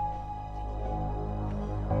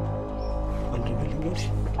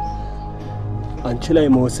 አንቺ ላይ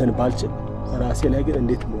መወሰን ባልችል ራሴ ላይ ግን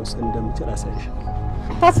እንዴት መወሰን እንደምችል አሳይሻለሁ።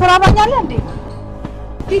 ታስፈራራኛለህ እንዴ?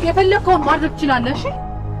 ዲድ የፈለከውን ማድረግ ትችላለህ። እሺ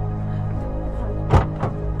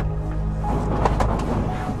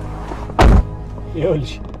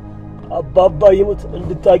ይኸውልሽ አባባ ይሙት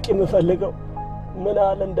እንድታቂ የምፈልገው ምን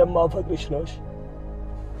አለ እንደማፈቅርሽ ነው። እሺ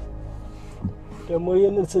ደግሞ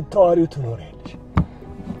ይሄንን ስታወሪው ትኖሪያለሽ።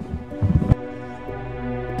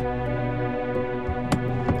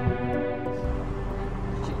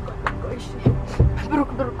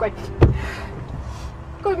 ብሩክ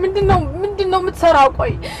ቆይ ምንድነው የምትሰራው?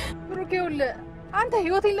 ቆይ ብሩክ ይኸውልህ አንተ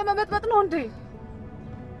ህይወቴን ለመበጥበጥ ነው እንዴ?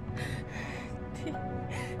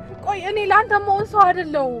 ቆይ እኔ ለአንተ መሆን ሰው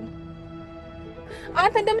አይደለሁም።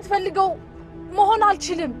 አንተ እንደምትፈልገው መሆን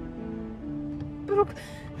አልችልም። ብሩክ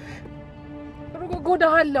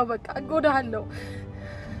ጎዳሃለሁ፣ በቃ ጎዳሃለሁ።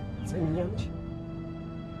 ሰኛለሽ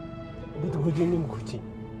ብትጎጂኝም ጎጂኝ።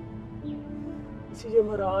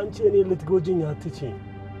 ሲጀመር አንቺ እኔ ልትጎጂኝ አትችይም።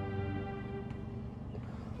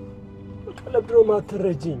 በቃ ለብድሮ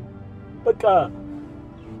ማትረጂኝ። በቃ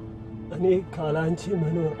እኔ ካላንቺ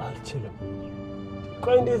መኖር አልችልም።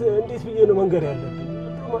 ቆይ እንዴት ብዬ ነው መንገር ያለብኝ?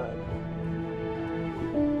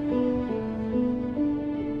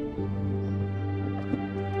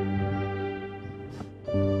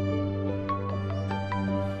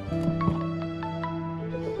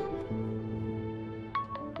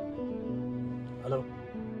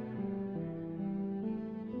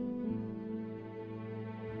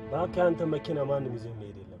 ባካ አንተ መኪና ማንም ይዘው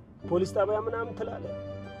መሄድ የለም። ፖሊስ ጣቢያ ምናምን ትላለህ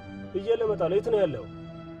እየለመጣለሁ የት ነው ያለው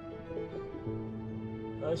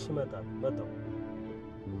እሺ መጣው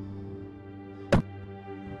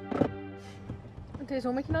እንዴ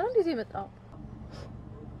ሰው መኪና ነው እንደዚህ መጣው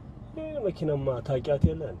መኪናማ ታቂያት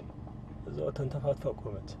የለ እንዴ እዛው ተንተፋትፋ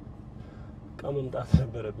ቆመች ቀመምጣት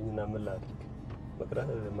ነበረብኝና ምን ላድርግ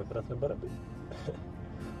መቅረት ነበረብኝ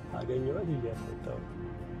አገኘዋት ይያመጣው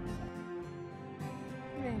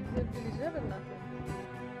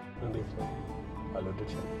እንዴት ነው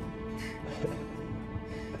አልወደድሽም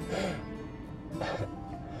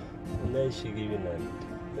ለሽ ግቢና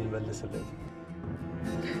እንመልስለት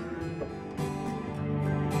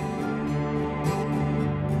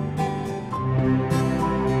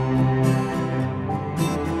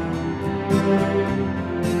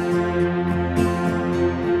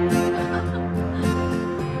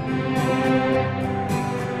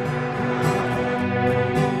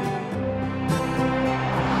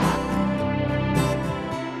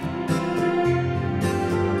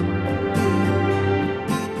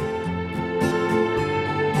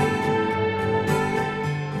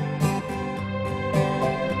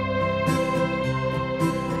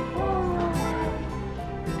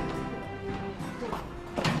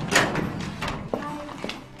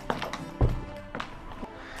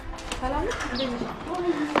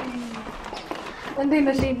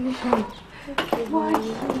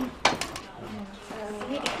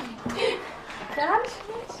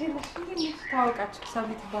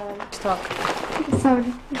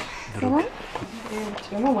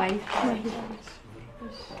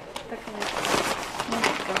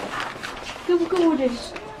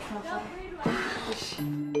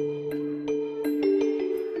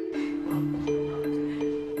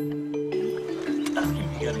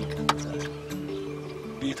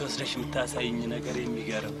ቤተወስደሽ የምታሳይኝ ነገር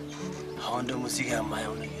የሚገርም አሁን ደግሞ እዚህ ጋር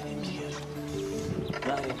ማየው ነገር የሚገርም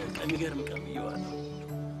ዛሬ የሚገርም ቀን ይዋለው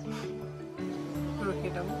ኦኬ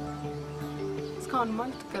ደግሞ እስካሁን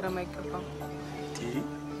ማለት ገረማ አይገባም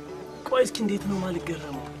ቆይ እስኪ እንዴት ነው ማለት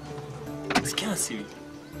ገረመው እስኪ አስቢ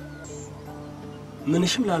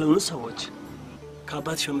ምንሽም ላልሆኑ ሰዎች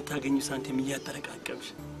ከአባትሽ የምታገኙ ሳንቲም እያጠረቃቀምሽ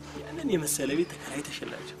ያንን የመሰለ ቤት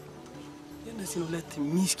ተከራይተሽላቸው የነዚህ ሁለት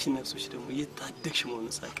ሚስኪን ነፍሶች ደግሞ እየታደግሽ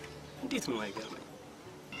መሆኑን ሳቅ እንዴት ነው አይገርመኝ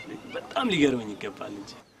በጣም ሊገርመኝ ይገባል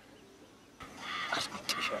እንጂ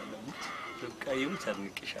አስመጭሻለሁ በቃየው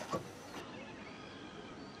ተርንቅሻለሁ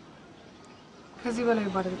ከዚህ በላይ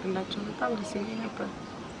ባደርግላቸው በጣም ደስ ይለኝ ነበር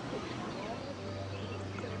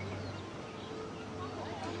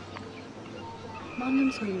ማንም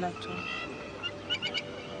ሰው ይላቸው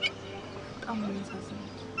በጣም የሚያሳዝነው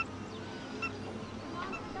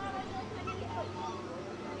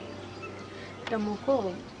ደግሞ እኮ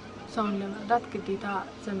ሰውን ለመርዳት ግዴታ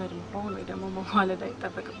ዘመድ መሆን ወይ ደግሞ መዋለድ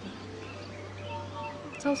አይጠበቅብንም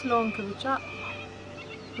ሰው ስለሆንክ ብቻ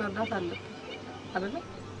መርዳት አለብን አይደል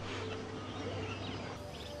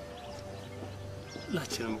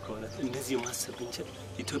ሁላችንም ከሆነ እንደዚህ ማሰብ እንችል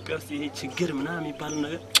ኢትዮጵያ ውስጥ ይሄ ችግር ምናምን የሚባል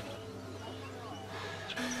ነገር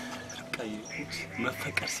ርቃይ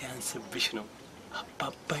መፈቀር ሲያንስብሽ ነው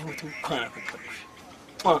አባባይ ሞት እንኳን አፈቀርኩሽ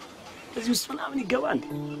እዚህ ውስጥ ምናምን ይገባል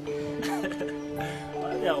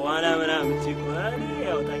ያው ዋና ምናምን ሲቆይ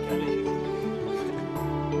ያው ታውቂያለሽ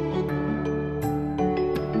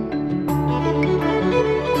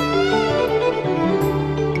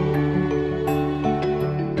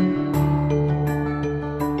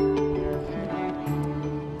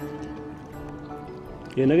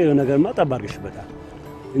የነገርማ ጠባርግሽበታል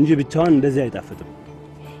እንጂ ብቻውን እንደዚህ አይጣፍጥም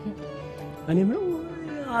እኔም ነው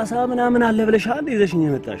አሳ ምናምን አለ ብለሻል ይዘሽኝ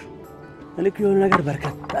የመጣሽ እኔ የሆነ ነገር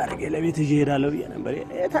በርከት አድርጌ ለቤት ይዤ እሄዳለሁ ብዬ ነበር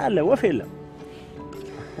የት አለ ወፍ የለም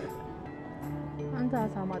አንተ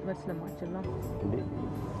አሳ ማጥመድ ስለማትችል ነው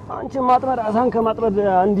አንቺ ማጥመድ አሳን ከማጥመድ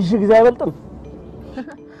 1000 ጊዜ አይበልጥም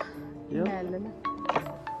ያለለ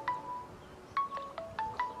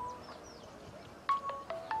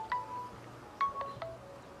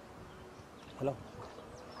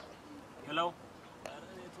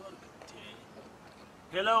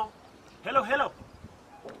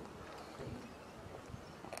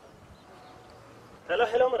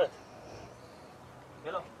hello ምረት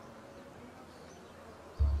hello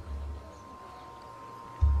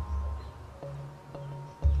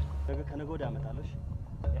ከነገ ወዲያ አመጣለሽ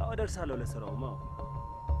ያው ደርሳለሁ ለስራውማ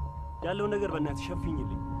ያለው ነገር በእናትሽ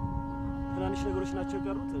ሸፍኝልኝ ትናንሽ ነገሮች ናቸው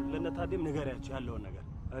የቀሩት ለነታዴም ንገሪያቸው ያለውን ነገር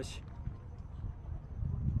እሺ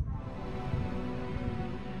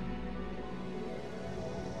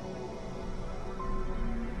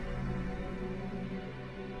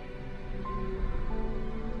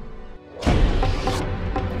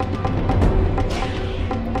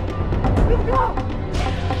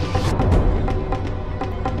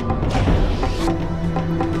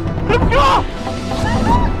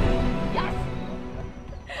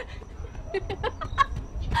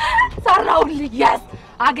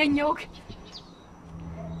አገኘውክ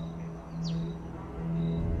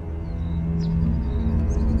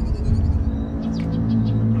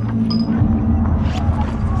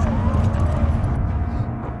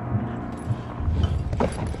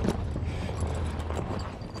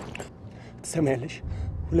ሰማያለሽ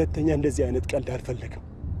ሁለተኛ እንደዚህ አይነት ቀልድ አልፈልግም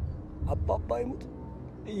አባባ ይሙት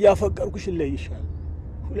ያፈቀርኩሽ ለይሻል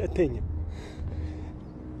ሁለተኛ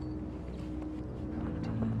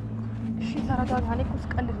እሺ ተረጋጋ እኔ እኮ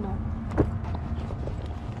ስቀልድ ነው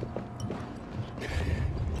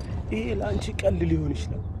ይሄ ላንቺ ቀልድ ሊሆን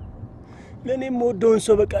ይችላል ለኔም ወደውን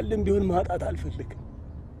ሰው በቀልድም ቢሆን ማጣት አልፈልግም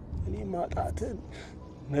እኔ ማጣትን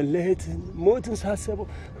መለየትን ሞትን ሳስበው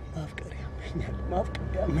ማፍቀር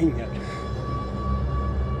ያመኛል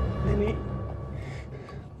እኔ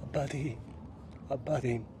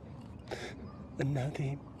አባቴም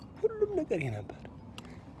እናቴም ሁሉም ነገር ነበር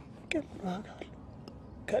ከማጋል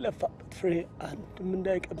ከለፋበት ፍሬ አንድም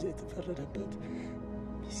እንዳይቀምስ የተፈረደበት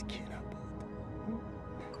ምስኪን አባት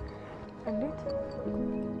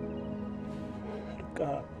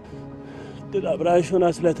እንዴት አብራሽ ሆና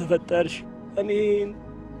ስለተፈጠርሽ እኔ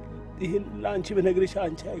ይህን ላንቺ በነግርሽ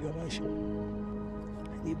አንቺ አይገባሽም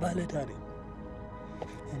እኔ ባለዳ ነኝ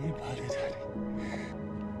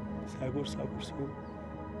ሳይጎርስ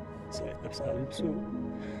ሳይለብስ አልብሶ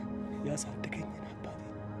ያሳደገኝን አባቴ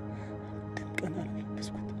አንድም ቀን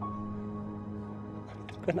አላለበስኩት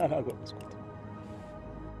አንድም ቀን አላጎረስኩት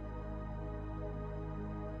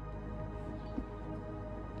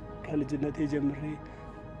ከልጅነቴ ጀምሬ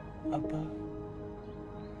አባ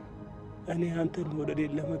እኔ አንተን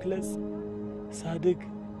መውደዴን ለመግለጽ ሳድግ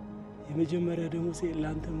የመጀመሪያ ደሞሴ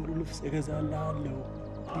ለአንተ ሙሉ ልብስ እገዛልሃለሁ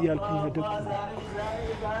እያልኩኝ አደግኩ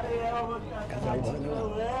ከዛ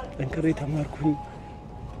በኋላ ጠንክሬ ተማርኩኝ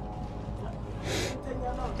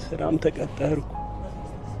ስራም ተቀጠርኩ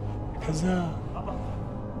ከዛ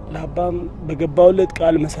ለአባም በገባውለት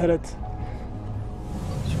ቃል መሰረት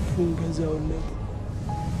ሱፉን ገዛውለት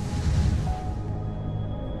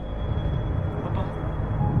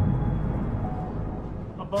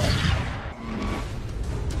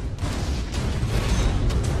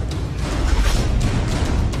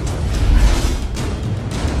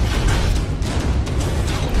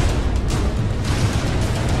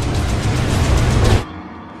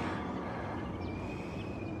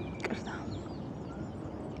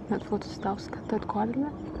መጥፎት ስታውስ ከተትኩ አይደል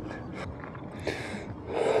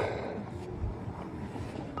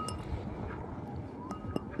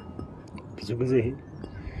ብዙ ጊዜ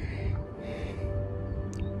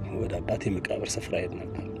ወደ አባቴ መቃብር ስፍራ ሄድ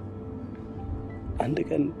ነበር አንድ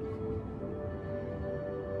ቀን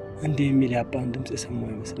እንዴ የሚል አባን ድምጽ ሰማሁ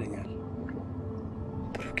ይመስለኛል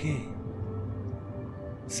ብሩኬ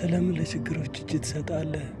ሰላም ለችግሮች እጅ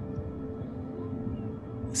ትሰጣለህ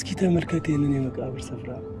እስኪ ተመልከት ይሄንን የመቃብር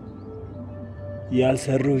ስፍራ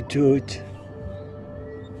ያልሰሩ እጆች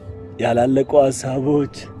ያላለቁ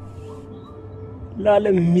ሐሳቦች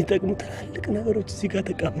ለዓለም የሚጠቅሙ ትልልቅ ነገሮች እዚህ ጋር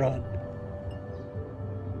ተቀብረዋል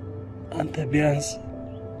አንተ ቢያንስ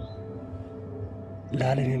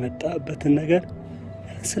ለዓለም የመጣበትን ነገር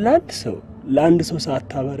ለአንድ ሰው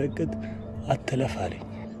ሳታበረከት አትለፋለኝ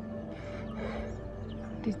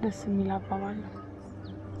እንዴት ደስ የሚል አባባል ነው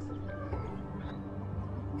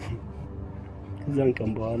ከዛን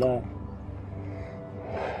ቀን በኋላ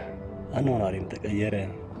አኗኗሬም ተቀየረ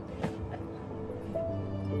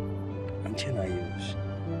አንቺን አየሁሽ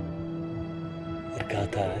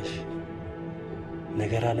እርጋታሽ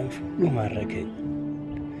ነገር ዓለም ሁሉ ማረከኝ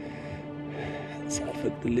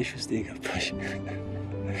ሳልፈቅድልሽ ውስጥ የገባሽ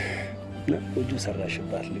ጎጆ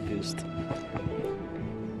ሰራሽባት ልቤ ውስጥ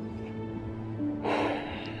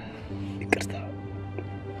ይቅርታ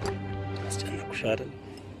አስጨነቅኩሽ አይደል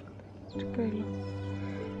ችግር የለውም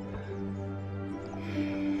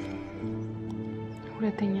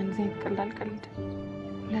ሁለተኛ እንደዚህ ቀልድ አልቀልድ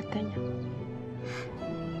ሁለተኛ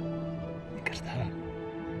ይቅርታ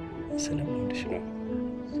ስለምወድሽ ነው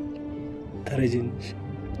ተረጅንሽ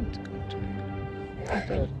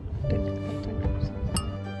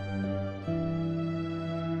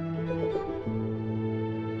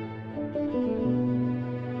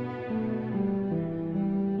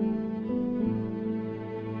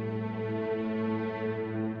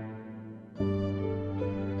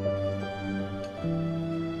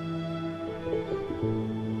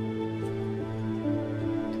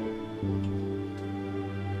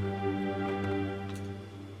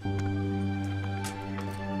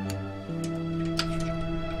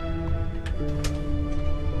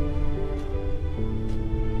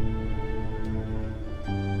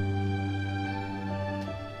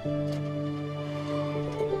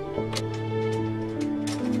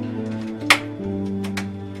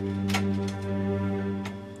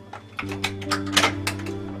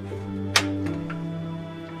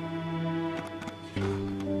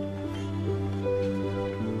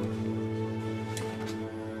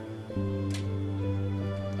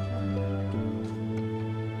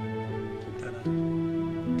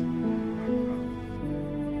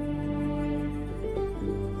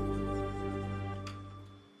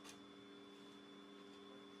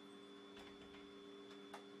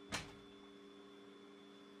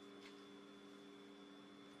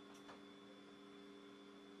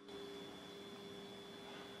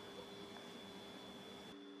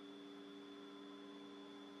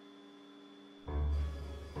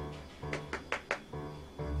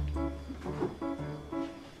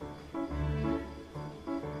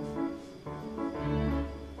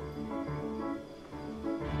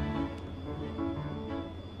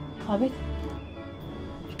አቤት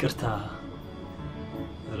ይቅርታ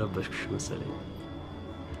ረበሽኩሽ መሰለኝ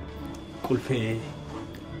ቁልፌ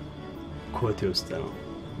ኮቴ ውስጥ ነው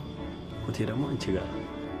ኮቴ ደግሞ አንቺ ጋር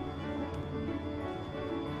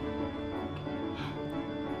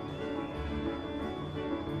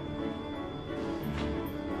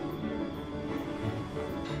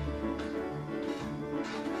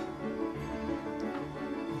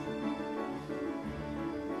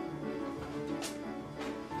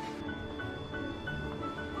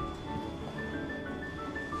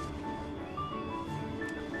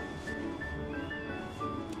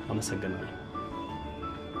አመሰግናለሁ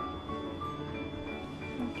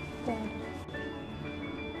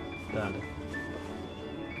ዳለ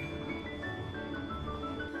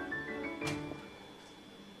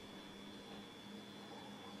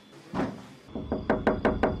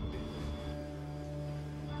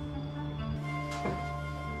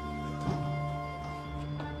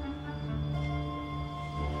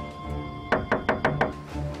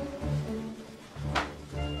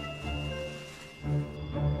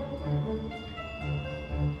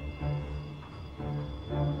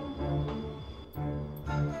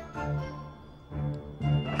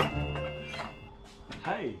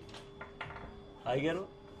አይገርም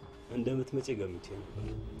እንደምትመጪ ገምቼ ነው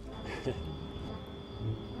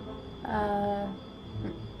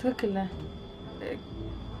ትክክል ነህ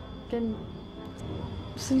ግን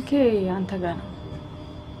ስልኬ አንተ ጋር ነው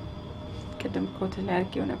ቅድም ኮቴ ላይ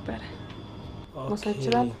አድርጌው ነበር መውሰድ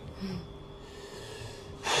ይችላል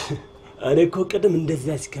እኔ እኮ ቅድም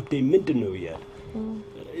እንደዚያ ሲከብደኝ ምንድነው ይያል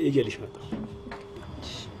ይገልሽ መጣ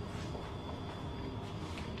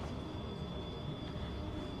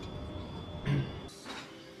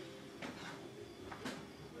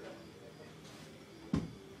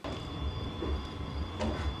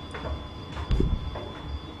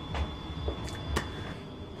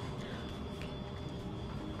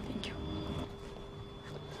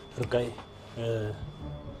ርቃይ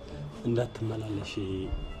እንዳትመላለሽ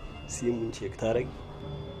ሲሙን ቼክ ታረግ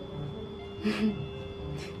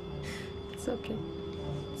It's okay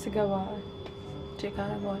ስገባ ቼክ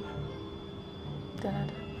አደርገዋለሁ ደህና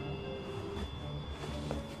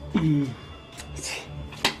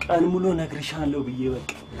ቀን ሙሉ ነግርሻለሁ ብዬ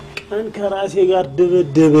በቃ ቀን ከራሴ ጋር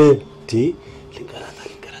ድብድብ ልንቀራታ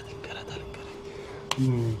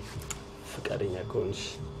ፍቃደኛ ከሆንሽ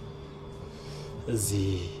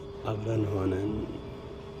እዚህ አብረን ሆነን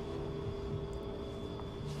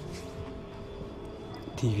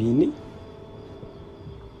ቲቪኒ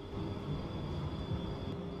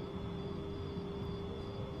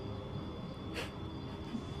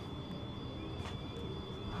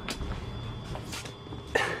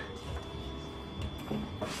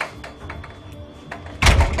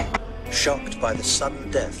Shocked by the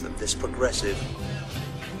sudden death of this progressive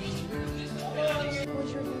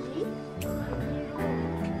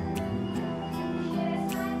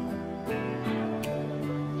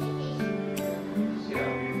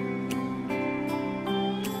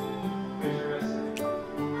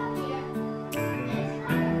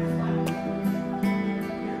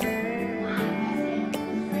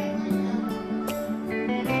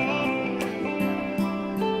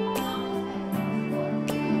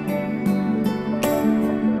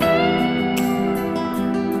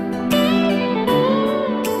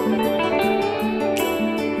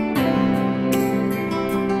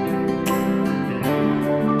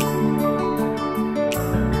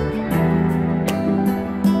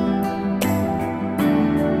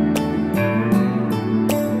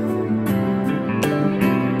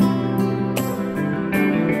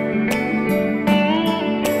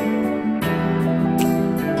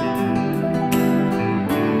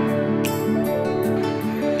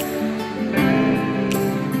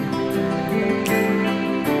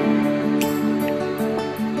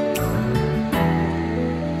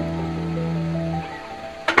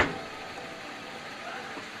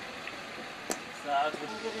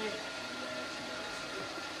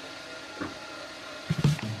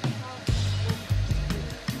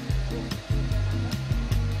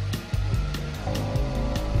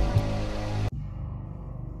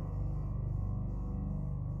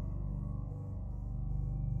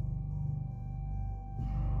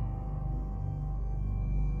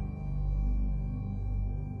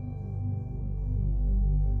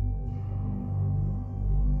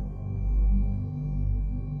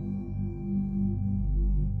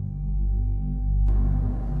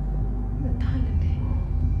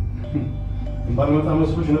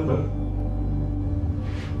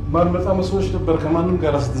ባልመጣ መስሎሽ ነበር ከማንም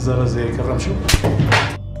ጋር ስትዘረዘ የከረምሽው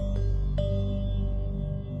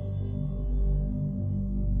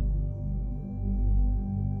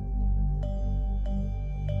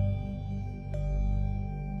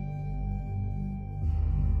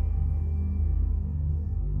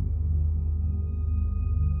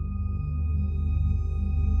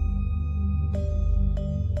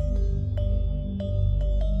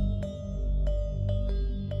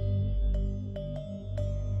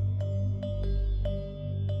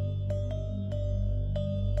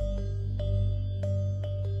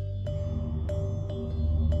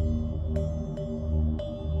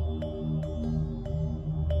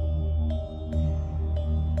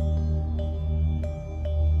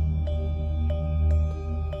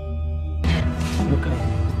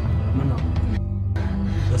ምን ነው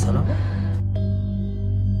በሰላም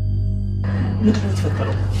ምንድን ነው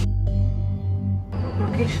የተፈጠረው?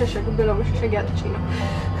 ልሸሸግብህ ነው መሸሸጊያ አጥቼ ነው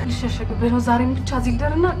ልሸሸግብህ ነው ዛሬም ብቻ እዚህ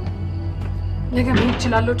ልደርና ነገ ምን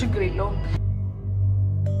እችላለሁ ችግር የለውም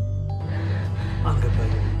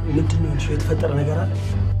አልገባኝም ምንድን ነው የተፈጠረ ነገር አለ?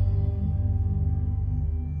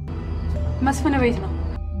 መስፍን ቤት ነው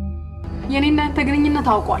የኔና ያንተ ግንኙነት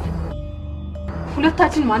አውቋል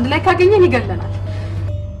ሁለታችንም አንድ ላይ ካገኘን ይገለናል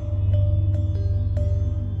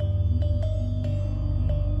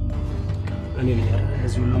እኔ ነኝ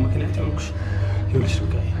እዚህ ሁሉ ምክንያት ያልኩሽ ይኸውልሽ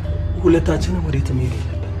ልቃይ ሁለታችንም ወዴት መሄድ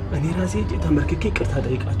የለብን እኔ ራሴ ሄጄ ተመርክኬ ይቅርታ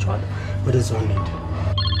ጠይቃቸዋለሁ ወደዛው እንሂድ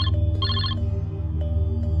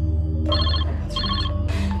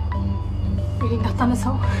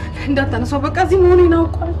እንዳታነሳው በቃ እዚህ መሆኔን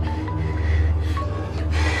አውቋል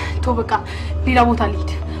ተው በቃ ሌላ ቦታ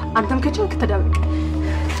ልሂድ አንተም ከቻልክ ተደብቅ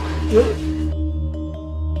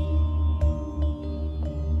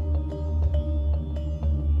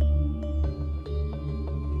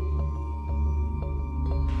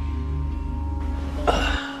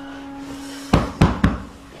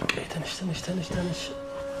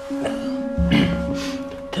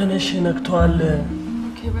ተነሽ ነክቷል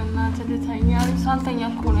በእናትህ ልተኛ ሳልተኛ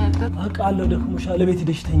እኮ ነው ያደረኩት አውቃለሁ ደክሞሻል ቤት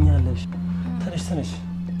ሄደሽ ተኛለሽ ተነሽ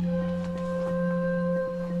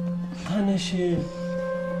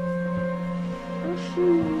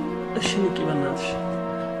እሺ ንቂ በእናትሽ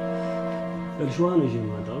እርሻዋ ነው ይዤ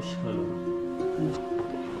የማጣው እሺ ካለው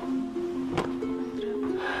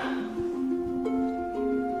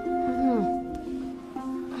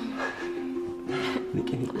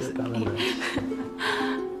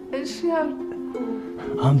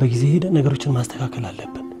አሁን በጊዜ ሄደ ነገሮችን ማስተካከል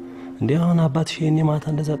አለብን እንዴ አሁን አባትሽ የኔ ማታ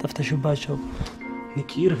እንደዛ ጠፍተሽባቸው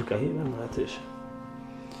ንቂ ርፍቃ በእናትሽ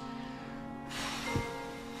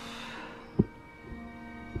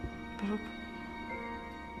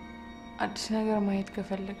አዲስ ነገር ማየት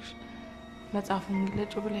ከፈለግሽ መጽሐፉን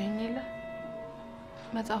ግለጭ ብለኸኝ የለ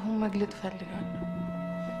መጽሐፉን መግለጥ ፈልጋለሁ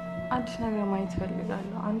አዲስ ነገር ማየት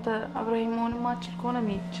ፈልጋለሁ አንተ አብረኸኝ መሆን ማችል ከሆነ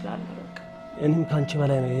መሄድ ይችላል በቃ እኔም ካንቺ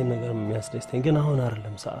በላይ ነው ይሄን ነገር የሚያስደስተኝ ግን አሁን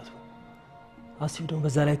አይደለም ሰዓቱ አስብ ደግሞ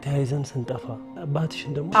በዛ ላይ ተያይዘን ስንጠፋ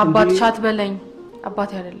አባትሽን ደግሞ አባትሽ አትበለኝ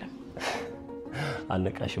አባቴ አይደለም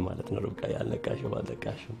አልነቃሽ ማለት ነው ሩቃ ያልነቃሽ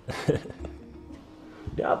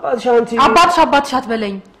አባትሽ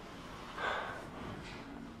አትበለኝ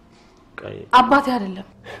አባቴ አይደለም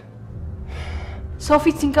ሰው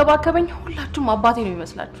ፊት ሲንከባከበኝ ሁላችሁም አባቴ ነው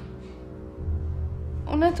ይመስላችሁ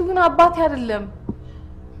እውነቱ ግን አባቴ አይደለም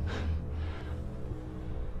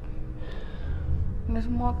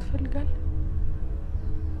እነዚህ ማወቅ ትፈልጋለህ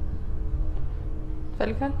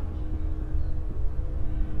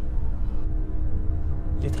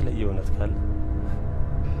የተለየ እውነት ካለ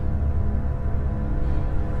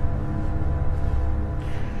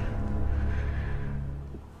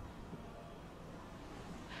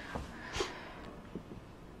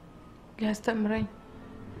ሊያስተምረኝ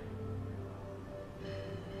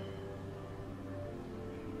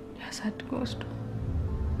ሊያሳድግ ወስዶ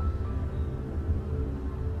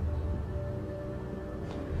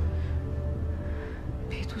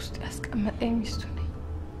ቤት ውስጥ ያስቀመጠኝ ሚስቱ ነኝ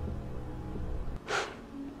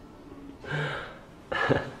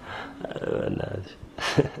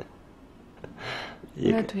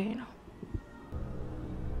እውነቱ ይሄ ነው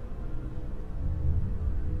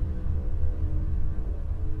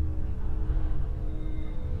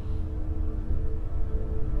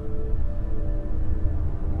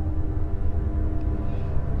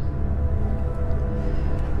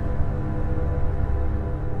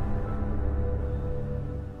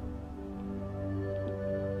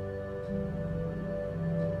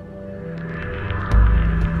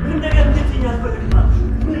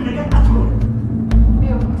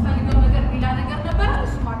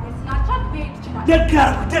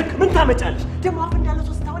ደግ ምን ታመጫለሽ ደሞ አፍ እንዳለ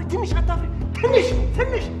ሶስት ታወሪ ትንሽ አታፍሪ ትንሽ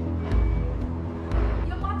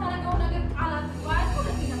የማታረገው ነገር ቃላት ባይሆን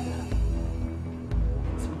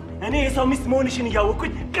እኔ የሰው ሚስት መሆንሽን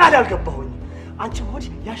እያወቅኩኝ ቃል አልገባሁኝ አንቺ ሆድሽ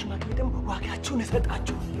ያሽማክሌ ደግሞ ዋጋችሁን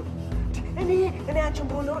እሰጣችኋለሁ እኔ አንቺን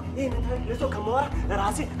ብሆን ነው ይሄን ለሰው ከማወራ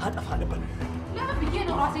ራሴ አጠፋ ነበር ለምን ብዬ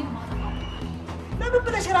ነው ራሴን ማጠፋው ለምን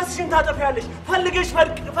ብለሽ ራስሽን ታጠፊያለሽ ፈልገሽ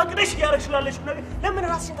ፈቅደሽ ያረሽላለሽ ነገር ለምን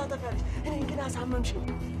ራስሽን ታጠፊያለሽ እኔ ግን አሳመምሽኝ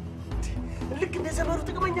ልክ እንደ ዘመኑ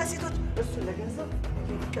ጥቅመኛ ሴቶች እሱ ለገንዘብ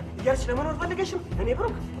እያልሽ ለመኖር ፈልገሽ እኔ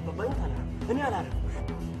ብሩክ አባባኝ ታላ እኔ አላረም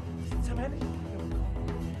ሰማያለሽ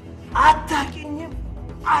አታውቂኝም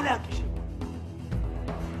አላውቅሽም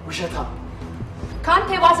ውሸታ ካንተ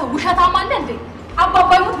የባሰ ውሸታም አለ እንዴ አባባ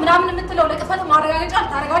ይሞት ምናምን የምትለው ለቅፈት ማረጋገጫ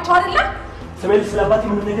ልታረጋቸው አይደለም ሰማያለሽ ስለአባቴ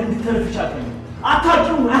ምን ነገር እንድትተርፍሽ አትፈልጊም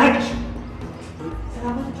አታውቂውም አያውቅሽም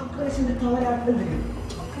ሰላማት ጮክረሽ እንድታወሪ አልፈልግም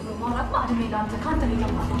ማውራት ማድሜ ላንተ ካንተ ሌላ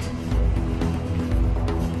ማውራት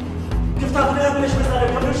ክፍታቱ ላይ ብለሽ መሳሪያ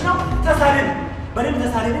ከብለሽ ነው ተሳሪን በደንብ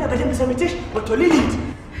ተሳሪና በደንብ ሰምቼሽ ወጥቶ ሊሊት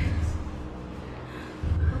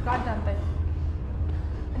ጋዳንታይ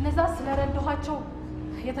እነዛ ስለረዳኋቸው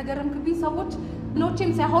የተገረምክብኝ ሰዎች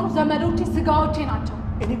ኖቼም ሳይሆኑ ዘመዶቼ ስጋዎቼ ናቸው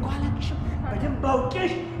እኔ እኮ አላውቅሽም በደንብ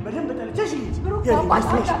አውቄሽ በደንብ ጠልቼሽ ልጅ ብሩክ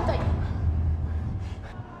አባታታይ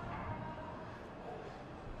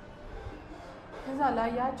ከዛ ላይ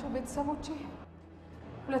ያቸው ቤተሰቦቼ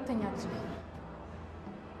ሁለተኛ ልጅ ነው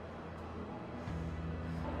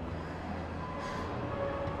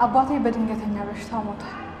አባቴ በድንገተኛ በሽታ ሞተ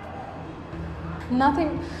እናቴ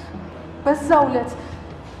በዛው ዕለት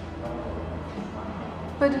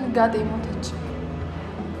በድንጋጤ ሞተች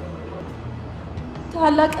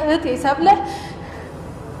ታላቅ እህቴ ሰብለ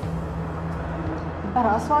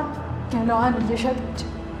ራሷን ገላዋን እየሸጠች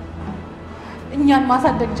እኛን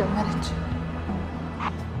ማሳደግ ጀመረች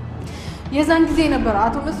የዛን ጊዜ ነበር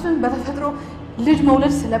አቶ መስፍን በተፈጥሮ ልጅ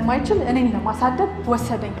መውለድ ስለማይችል እኔን ለማሳደግ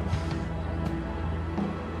ወሰደኝ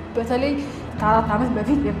በተለይ ከ4 ዓመት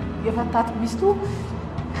በፊት የፈታት ሚስቱ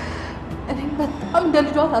እኔን በጣም እንደ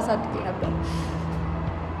ልጇ ታሳድግ ነበር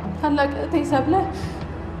ታላቅ እህቴ ሰብለ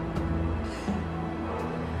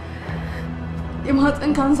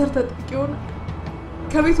የማህፀን ካንሰር ተጠቂ ሆና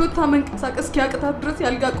ከቤት ወጥታ መንቀሳቀስ እስኪያቅታት ድረስ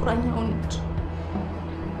ያልጋ ቁራኛ ሆነች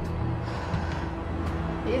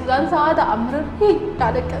የዛን ሰዓት አምረር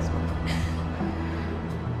ያለቀስኩ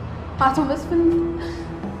አቶ መስፍን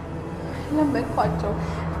ለመንኳቸው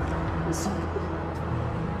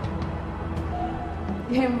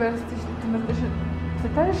የዩኒቨርሲቲ ትምህርትሽን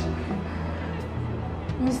ትተሽ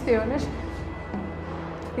ሚስቴ ሆነሽ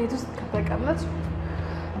ቤት ውስጥ ከተቀመጥሽ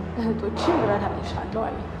እህቶችሽን እረዳልሻለሁ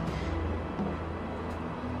አለኝ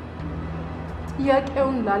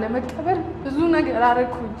ጥያቄውን ላለመቀበል ብዙ ነገር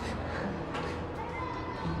አደረኩኝ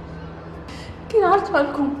ግን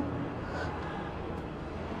አልቻልኩም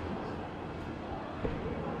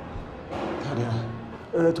ታዲያ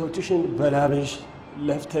እህቶችሽን በላብሽ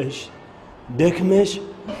ለፍተሽ ደክመሽ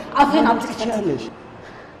አፈን አትችያለሽ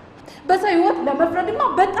በዛ ህይወት ለመፍረድማ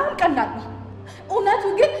በጣም ቀላል ነው እውነቱ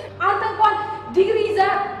ግን አንተ እንኳን ዲግሪ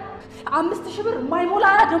ይዘህ 5000 ብር ማይሞላ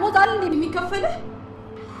ደሞዝ አለ እንዴ የሚከፈልህ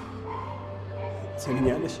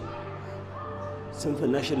ሰሚኛለሽ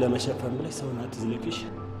ስንፍናሽን ለመሸፈን ብለሽ ሰውን አትዝልቅሽ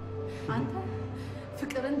አንተ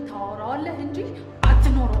ፍቅርን ታወራዋለህ እንጂ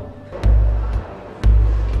አትኖረው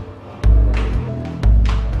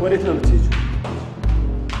ወዴት ነው የምትሄጂው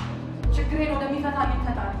ችግሬን ወደሚፈታልኝ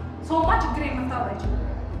ፈጣሪ ሰውማ ችግሬን መፍታት አይችልም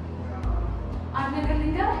አንድ ነገር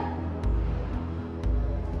ልንገርህ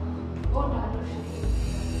እወድሃለሁ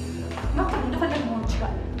መፍታት እንደፈለግ መሆን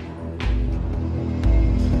ይችላል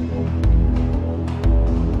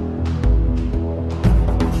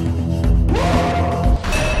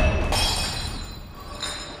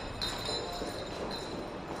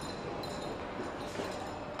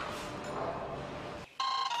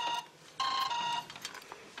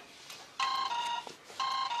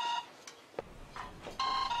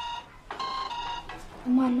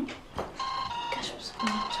ማነው? ከሽብስ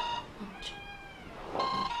ናቸው።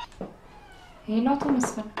 ሄሎ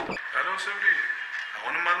ተመስገን። ሄሎ ሰብሪ፣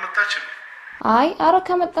 አሁንም አልመጣችም? አይ አረ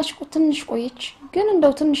ከመጣች ትንሽ ቆየች፣ ግን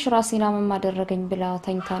እንደው ትንሽ ራሴን አመም አደረገኝ ብላ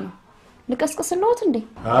ተኝታ ነው። ልቀስቅስልዎት እንዴ?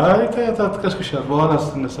 አይ ተቀስቅሻል፣ በኋላ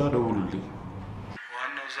ስትነሳ ደውሉልኝ።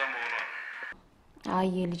 ዋናው እዛ መሆኗ። አይ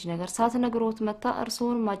የልጅ ነገር ሳትነግሮት መጣ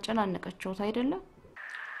እርሶን ማጨናነቀችሁት አይደለም?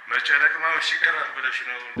 መጨነቅ ማውሽ ይቀራል ብለሽ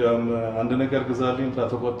ነው። ደም አንድ ነገር ግዛልኝ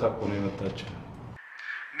ተቆጣ እኮ ነው የመጣችው።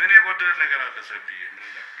 ምን የጎደለ ነገር አለ ሰብዬ? ምን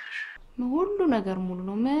ላክልሽ? ሁሉ ነገር ሙሉ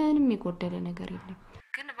ነው፣ ምንም የጎደለ ነገር የለም።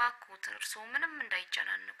 ግን ባክዎት እርሶ ምንም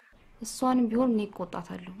እንዳይጨናነቁ። እሷንም ቢሆን እኔ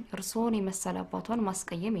እቆጣታለሁ። እርሶን የመሰለ አባቷን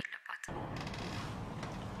ማስቀየም የለባትም።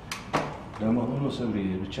 ለመሆኑ ሰብዬ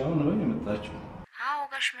ብቻውን ነው የመጣችው? አዎ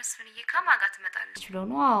ጋሽ መስፍንዬ ከማን ጋር ትመጣለች ብለው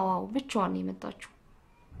ነው? አዎ ብቻዋን ነው የመጣችው።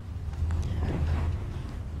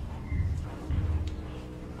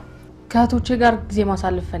 ከእህቶቼ ጋር ጊዜ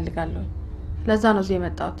ማሳለፍ ፈልጋለሁ። ለዛ ነው እዚህ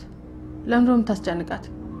የመጣሁት። ለምን ነው የምታስጨንቃት?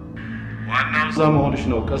 ዋናው እዛ መሆንሽ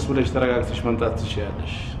ነው። ቀስ ብለሽ ተረጋግተሽ መምጣት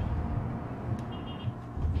ትችያለሽ።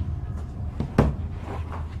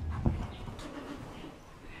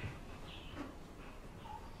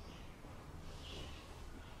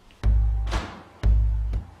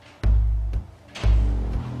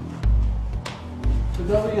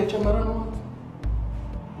 ትዳር እየጨመረ ነው።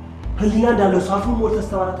 ህሊና እንዳለው ሳፉን ሞል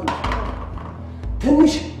ተስተዋራት ነው።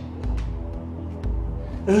 ትንሽ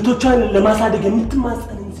እህቶቿን ለማሳደግ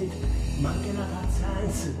የምትማጸንን ሴት ማንገላታት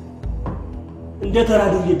ሳያንስ እንደ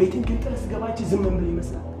ተራዱዬ ቤትን ግን ጥለስ ገባች ዝም ምን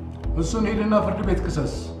ይመስላል? እሱን ሄድና ፍርድ ቤት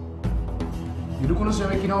ክሰስ። ይልቁንስ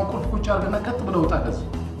የመኪናውን ቁልፍ ቁጭ አድርገና ቀጥ ብለው ውጣ ከዚህ።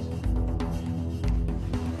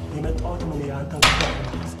 የመጣሁት ምን አንተን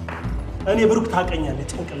እኔ ብሩክ ታቀኛለህ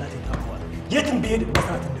ጭንቅላቴ ታውቋል። የትም ብሄድ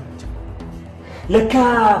መስራት እንደምችል ለካ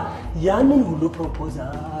ያንን ሁሉ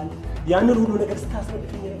ፕሮፖዛል ያንን ሁሉ ነገር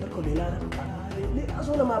ስታስረድኝ ነበርኩ ሌላ ረብቃ ሌላ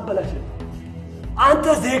ሰው ለማበላሸት አንተ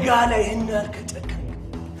ዜጋ ላይ ይሄን ያልከ ጨከን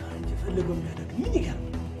አንተ ፈልገው የሚያደርግ ምን ይገርም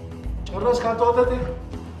ጨረስ ካተወተቴ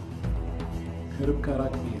ርብቃ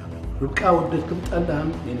ራቅ ርብቃ ወደድክም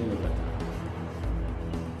ጠላህም የኔ ንብረት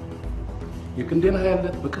የክንዴን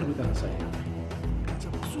ሀያለት በቅርብ ቀን ሳይሆን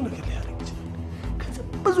ብዙ ነገር ሊያደርግ ይችላል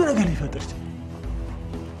ብዙ ነገር ሊፈጥር ይችላል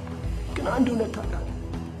ግን አንድ እውነት ታውቃለህ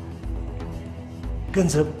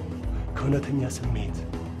ገንዘብ ከእውነተኛ ስሜት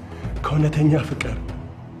ከእውነተኛ ፍቅር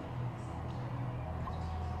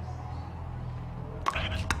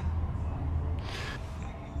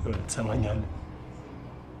ትሰማኛለህ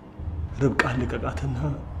ርብቃ ልቀቃትና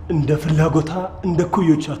እንደ ፍላጎታ እንደ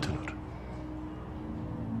ኩዮች አትኖር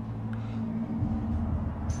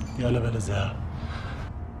ያለበለዚያ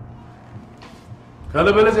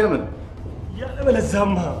ምን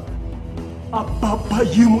ያለበለዚያማ አባባ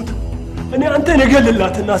ይሙት እኔ አንተን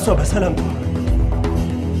እገልላትና እሷ በሰላም ትኖር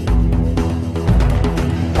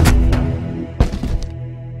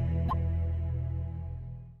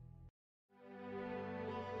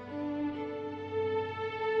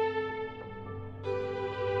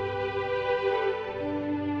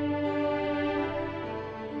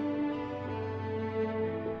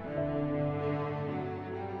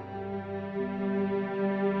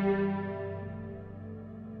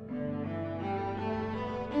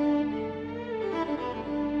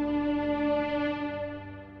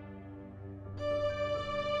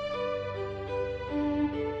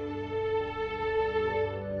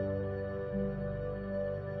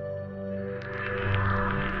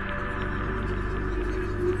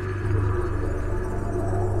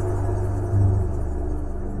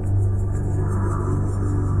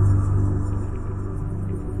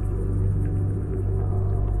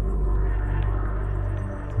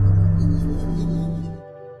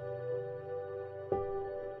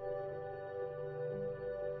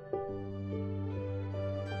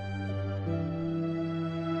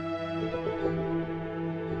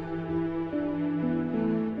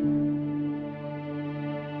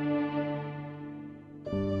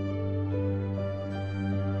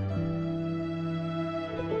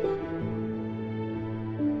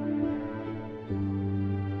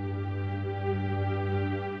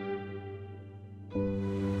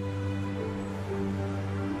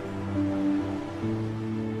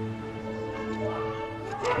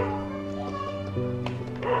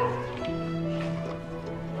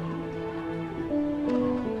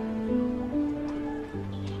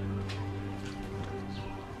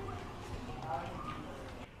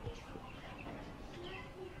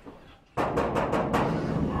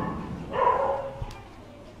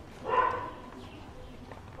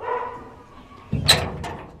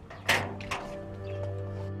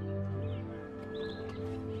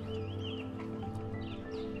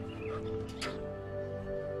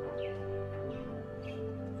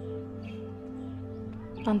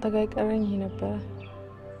አንተ ጋር ቀረኝ ነበር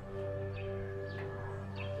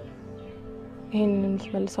ይሄንን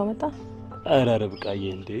ልትመልሰው መጣ ኧረ ርብቃዬ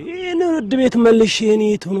እንዴ እኔ ወድ ቤት መልሽ እኔ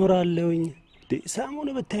ትኖራለሁኝ እንዴ ሳሙን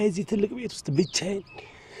በታይ እዚህ ትልቅ ቤት ውስጥ ብቻዬን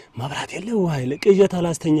ማብራት የለው ኃይለ ቅጀት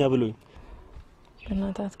አላስተኛ ብሎኝ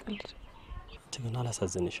በእናትህ አትቀልድ ግን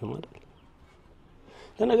አላሳዘነሽም አይደል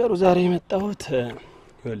ለነገሩ ዛሬ የመጣሁት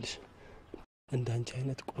ይኸውልሽ እንዳንቺ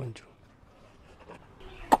አይነት ቆንጆ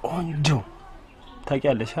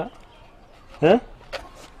ታውቂያለሽ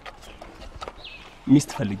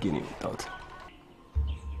ሚስት ፈልጌ ነው የመጣሁት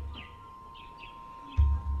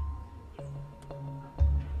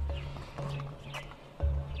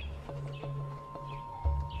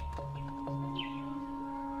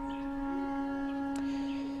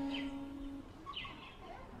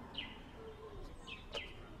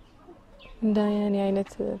እንደኔ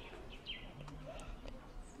አይነት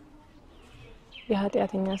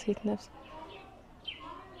የኃጢአተኛ ሴት ነፍስ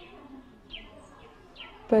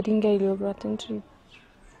በድንጋይ ሊወግሯት እንጂ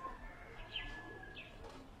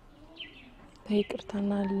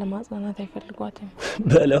ለይቅርታና ለማጽናናት አይፈልጓትም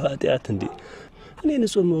በለው ኃጢአት እንዴ እኔ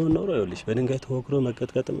ንጹህ መሆን ነው ይኸውልሽ በድንጋይ ተወግሮ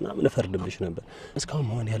መቀጥቀጥ ምናምን እፈርድብሽ ነበር እስካሁን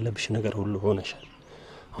መሆን ያለብሽ ነገር ሁሉ ሆነሻል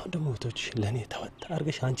አሁን ደግሞ ወቶች ለኔ ተወጣ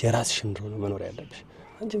አርገሽ አንቺ የራስሽን እንደሆነ መኖር ያለብሽ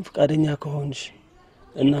አንቺም ፍቃደኛ ከሆንሽ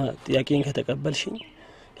እና ጥያቄን ከተቀበልሽኝ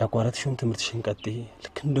ያቋረጥሽውን ትምህርትሽን ቀጥይ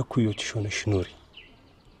ልክ እንደ ኩዮችሽ ሆነሽ ኑሪ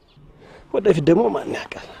ወደፊት ደግሞ ማን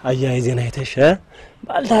ያውቃል አያይዘን አይተሽ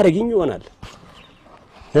ባልታረግኝ ይሆናል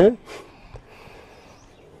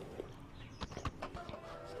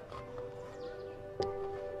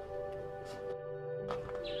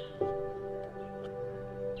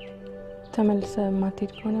ተመልሰ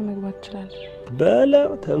ማትሄድ ከሆነ መግባት ይችላል በለው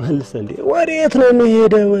ተመልሰ እንዴ ወዴት ነው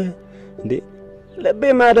የሚሄደው እንዴ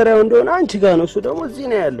ለቤ ማደሪያው እንደሆነ አንቺ ጋር ነው እሱ ደግሞ እዚህ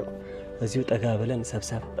ነው ያለው እዚሁ ጠጋ ብለን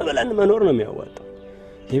ሰብሰብ ብለን መኖር ነው የሚያዋጣው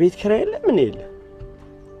የቤት ኪራይ የለም ምን የለ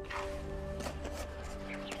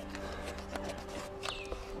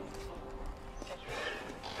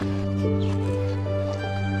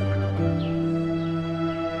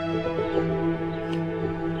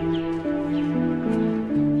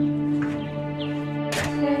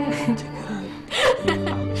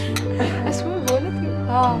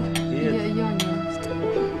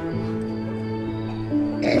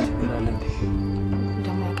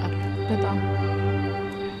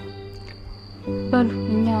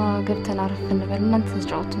ገብተን አረፍ እንበል እናንተ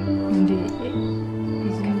ተጫወቱ እንዴ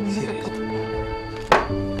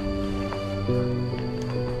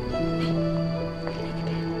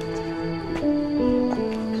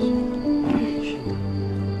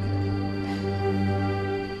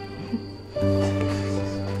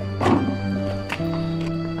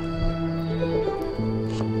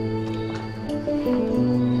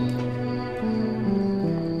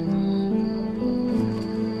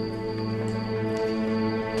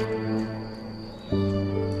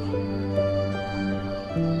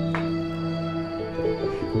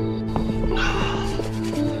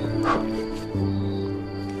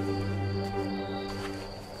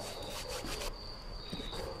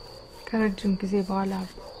ከረጅም ጊዜ በኋላ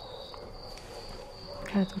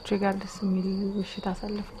ከቶቼ ጋር ደስ የሚል ምሽት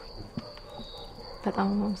አሳለፍኩ በጣም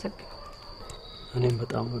አመሰግናለሁ እኔም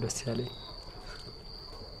በጣም ነው ደስ ያለኝ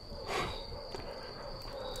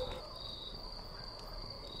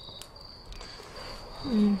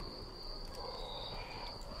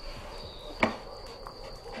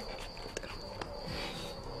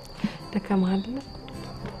ደከመሃል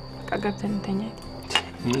ገብተን እንተኛለን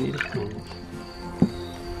ምን ይልከው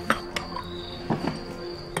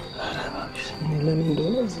ለምን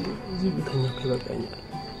እንደሆነ እዚህ ብተኛ ከበቃኛል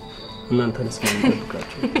እናንተንስ ምን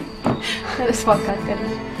ተጠብቃችሁ ተስፋ ካከለ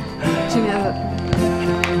ጂኒያ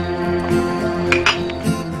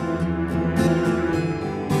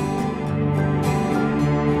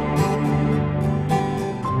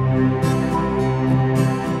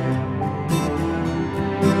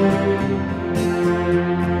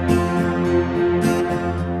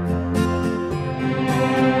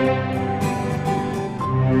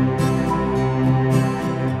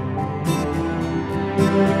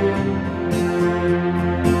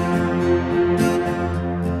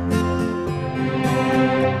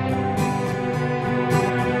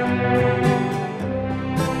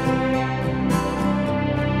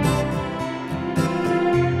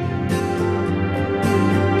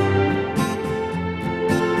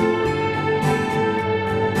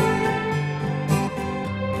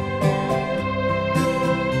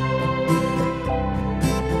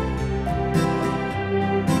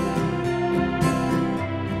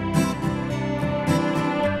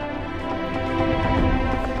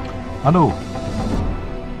አሎ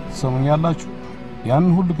ሰሙኛላችሁ ያን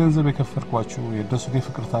ሁሉ ገንዘብ የከፈልኳችሁ የደሱት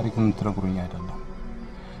የፍቅር ታሪክ ምን ትነግሩኝ አይደለም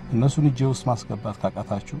እነሱን እጄ ውስጥ ማስገባት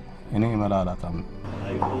ካቃታችሁ እኔ መላላጣም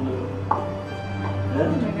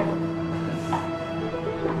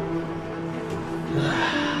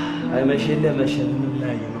አይ መሸለ ምን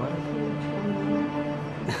ላይ ነው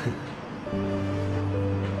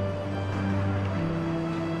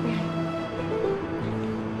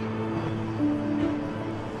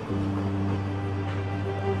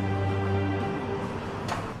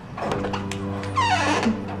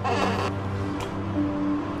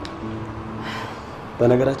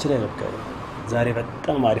በነገራችን ላይ በቃ ዛሬ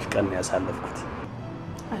በጣም አሪፍ ቀን ነው ያሳለፍኩት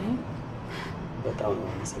አይ በጣም ነው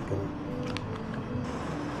መሰገን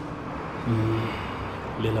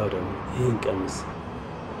ሌላው ደግሞ ይሄን ቀንስ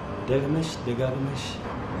ደግመሽ ደጋግመሽ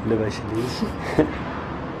ልበሽልኝ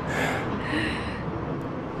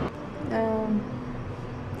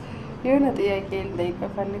የሆነ ጥያቄ ልጠይቅ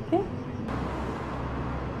ፈልጌ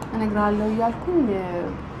እነግራለሁ እያልኩኝ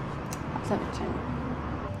ሰምቼኝ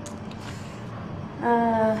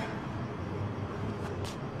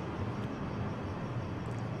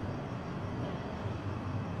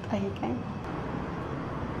ጠይቀኝ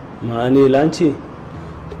ማኔ ላንቺ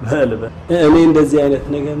በልበ እኔ እንደዚህ አይነት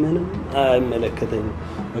ነገር ምንም አይመለከተኝም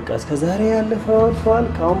በቃ እስከ ዛሬ ያለፈው አልፏል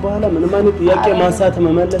ካሁን በኋላ ምንም አይነት ጥያቄ ማንሳት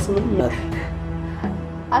መመለስ ምንም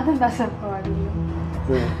አደላሰፈው አይደለም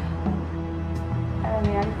እኔ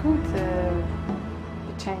ያልኩት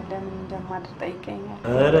እንደማድር ጠይቀኛል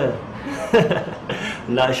አረ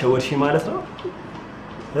እና ሸወርሽ ማለት ነው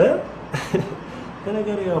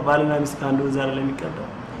ከነገር ያው ባልና ሚስት ካንዱ ዛሬ ለሚቀዳ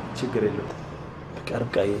ችግር የለውም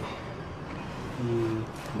ቀርብቃይ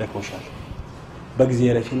ደክሞሻል በጊዜ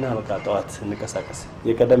ረፊና በቃ ጠዋት እንቀሳቀስ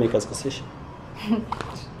የቀደም ይቀስቅስሽ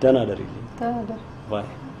ደህና ደርልኝ ታዲያ ባይ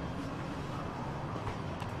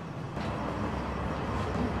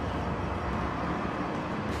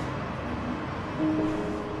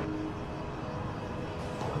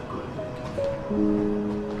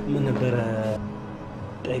ምን ነበር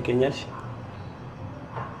ጠይቀኛልሽ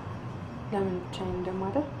ለምን ብቻዬን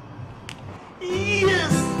እንደማደር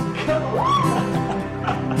Yes! Come on!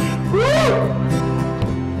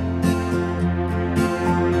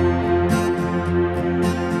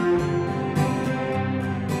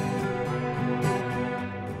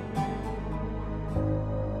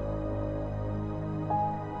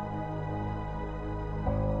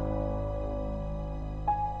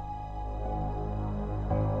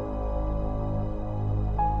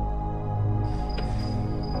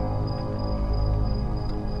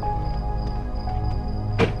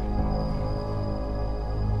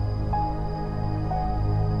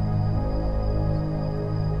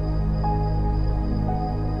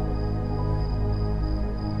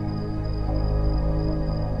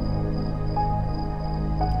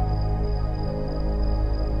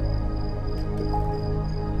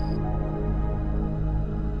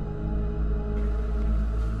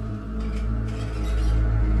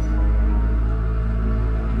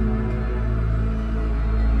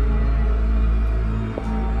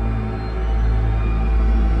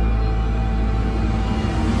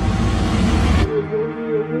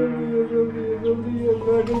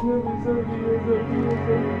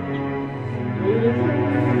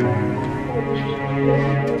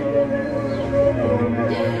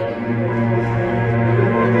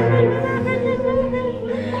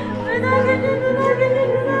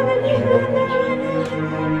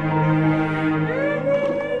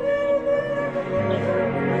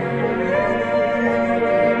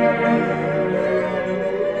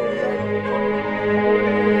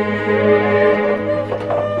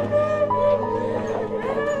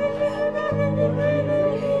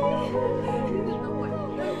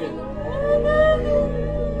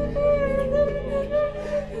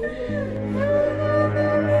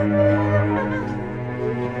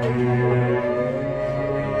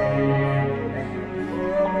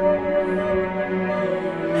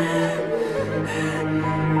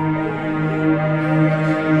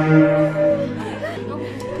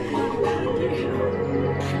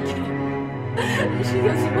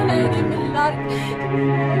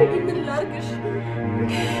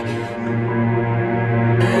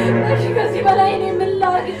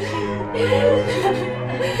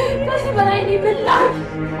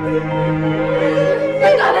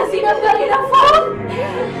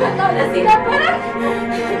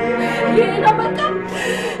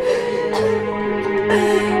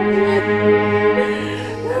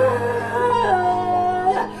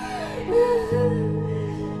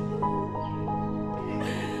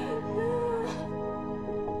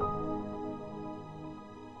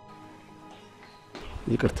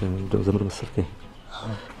 ይቅርታ እንደው ዘመድ መሰልከኝ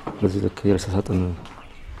ለዚህ ልክ የረሳሳጥን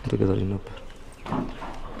እንደገዛልኝ ነበር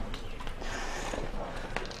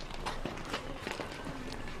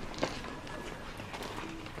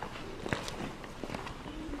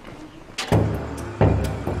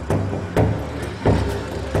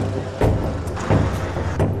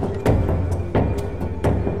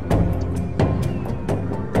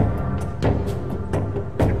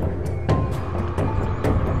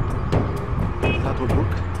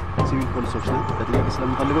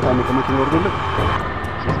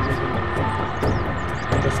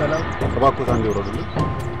እባክዎት አንዴ ወረዱልኝ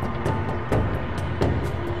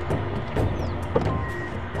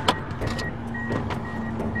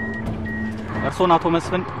እርሶን አቶ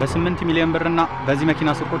መስፍን በ8 ሚሊዮን ብርና በዚህ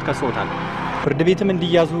መኪና ስርቆት ከሰውታል ፍርድ ቤትም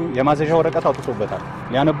እንዲያዙ የማዘዣ ወረቀት አውጥቶበታል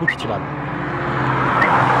ሊያነቡት ይችላል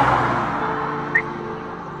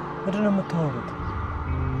ምንድነው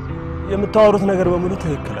የምታወሩት ነገር በሙሉ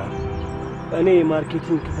ትክክል አይደል እኔ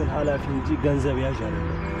ማርኬቲንግ ክፍል ኃላፊ እንጂ ገንዘብ ያዥ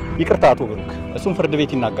አይደለም ይቅርታ አቶ ብሩክ እሱም ፍርድ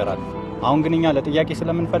ቤት ይናገራል አሁን ግን እኛ ለጥያቄ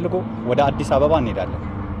ስለምንፈልገው ወደ አዲስ አበባ እንሄዳለን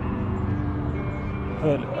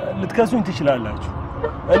ልትከሱኝ ትችላላችሁ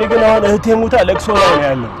እኔ ግን አሁን እህቴ ሞታ ለቅሶ ላይ ነው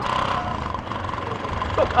ያለው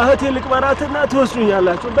በቃ እህቴ ልቅበራትና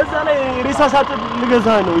ትወስዱኛላችሁ በዛ ላይ ሬሳሳት ልገዛ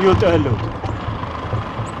ነው ይወጣ ያለው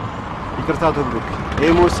ይቅርታ አቶ ብሩክ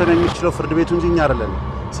ይሄ መወሰን የሚችለው ፍርድ ቤቱ እንጂ እኛ አይደለም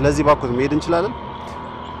ስለዚህ ባክዎት መሄድ እንችላለን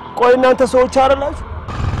ቆይ እናንተ ሰዎች አይደላችሁ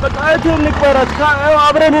በቃ እንቅበራት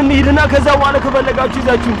አብረን እንሂድና ከዛ በኋላ ከፈለጋችሁ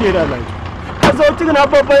ይዛችሁ ትሄዳላችሁ ከዛ ውጭ ግን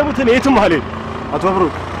አባባ ይሙት ነው የትም አልሄድም አቶ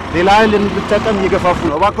ብሩክ ሌላ ኃይል እንድትጠቀም እየገፋፉ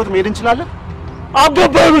ነው እባክዎት መሄድ እንችላለን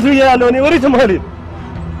አባባ ይሙት ብያለሁ እኔ ወዴትም አልሄድም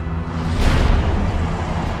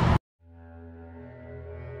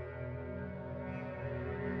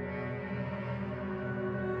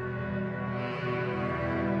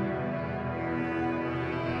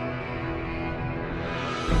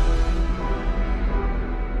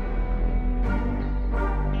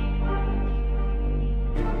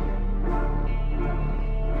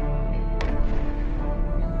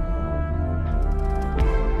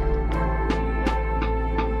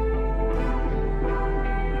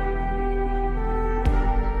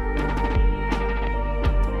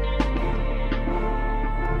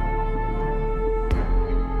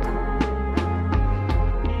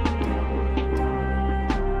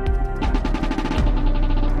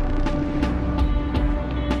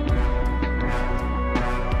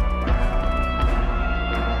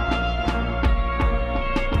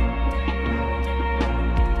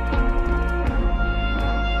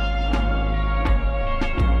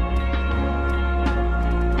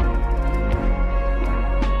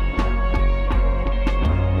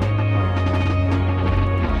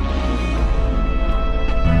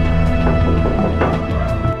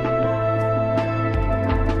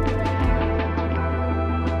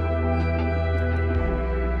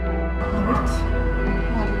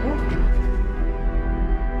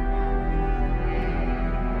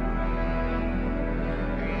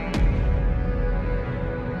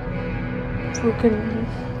ፍቅር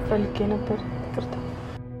ፈልጌ ነበር ይቅርታ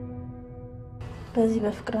በዚህ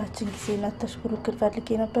በፍቅራችን ጊዜ መተሽ ብሩክን ፈልጌ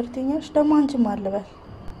ነበር ትኛሽ ደግሞ አንቺም አለበል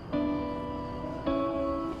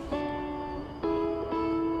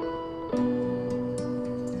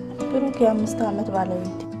ብሩክ የ5 ዓመት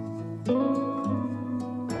ባለቤት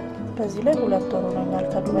በዚህ ላይ 2 ወር ሆኖኛል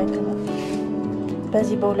ከዱባይ ከመጣ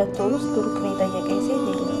በዚህ በ2 ወር ውስጥ ብሩክን የጠየቀኝ ሴት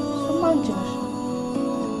የለም እሱም አንቺ ነሽ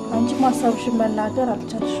አንቺ ማሳብሽን መናገር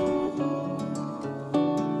አልቻልሽም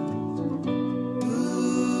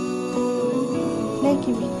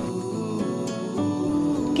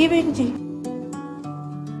Give it.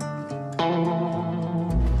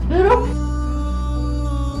 Buruk.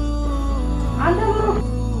 Anda buruk.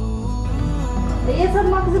 Dia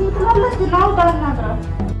sama kesemutan lah, kenal barang nara.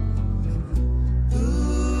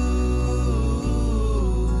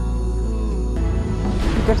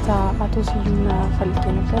 ይቅርታ አቶ ስዩም ፈልጌ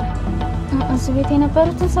ነበር እዚህ ቤት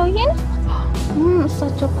የነበሩትን ሰውዬን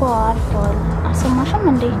እሳቸው እኮ አልፈዋል አሰማሽም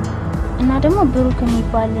እንዴ እና ደግሞ ብሩክ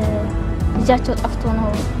የሚባል ልጃቸው ጠፍቶ ነው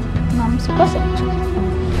ማም ሲቆሰች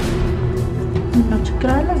ምን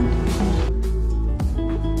ችግር አለ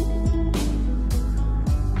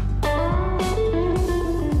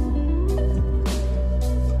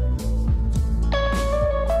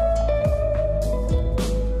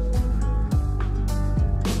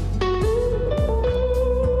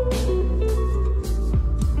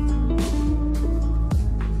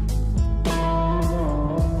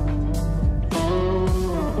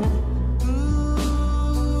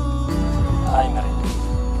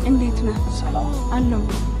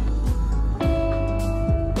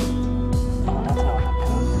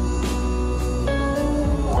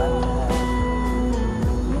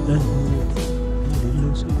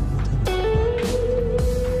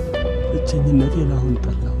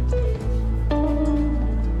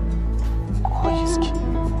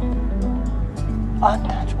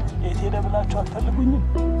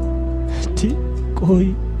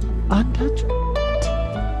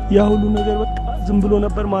ያ ሁሉ ነገር በቃ ዝም ብሎ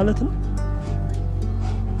ነበር ማለት ነው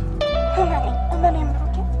እኔ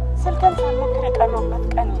ምሩኪ ስልከን ሳልሞክር ቀረውበት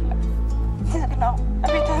ቀን የለም ዝግናው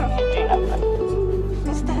እቤትህም ሄጄ ነበር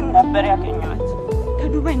ሚስትህን ነበር ያገኘኋት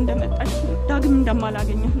ከዱባይ እንደመጣች ዳግም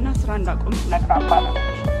እንደማላገኘህና ስራ እንዳቆምሽ ነግራባለሁ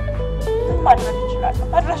ምን ማድረግ ይችላል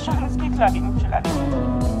አድራሻህን እስኪ ላገኝ ይችላል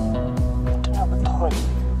ምንድነው ብትሆን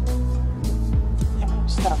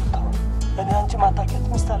የሚስተር ብትሆን እኔ አንቺ ማታውቂያት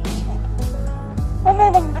ሚስት አለች እኔ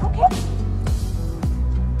ብሩክ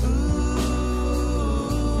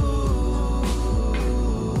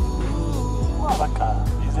በቃ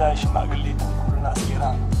የዛ ሽማግሌ ተንኮልና ሴራ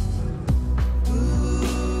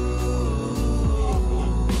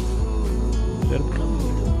ለርቀም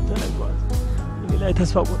ተረጋግጧል እኔ ላይ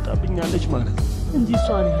ተስፋ ቆጣብኛለች ማለት እንጂ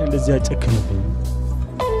እሷን እንደዚህ አጨክነብኝ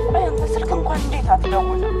አንተ ስልክ እንኳን እንዴት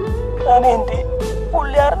አትደውልም እኔ እንዴ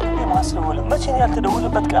ሁሌ አይደል ማስደውልም መቼ ነው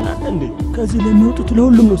ያልተደወለበት ቀን አለ እንዴ ከዚህ ለሚወጡት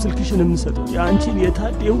ለሁሉም ነው ስልክሽን የምሰጠው ያንቺን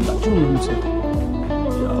የታድ የሁላችሁም ነው የምሰጠው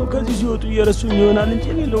ያው ከዚህ ሲወጡ እየረሱኝ ይሆናል እንጂ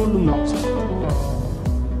እኔ ለሁሉም ነው የምሰጠው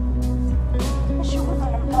እሺ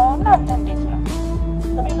ሁሉንም ታውና አንተ እንዴት ነው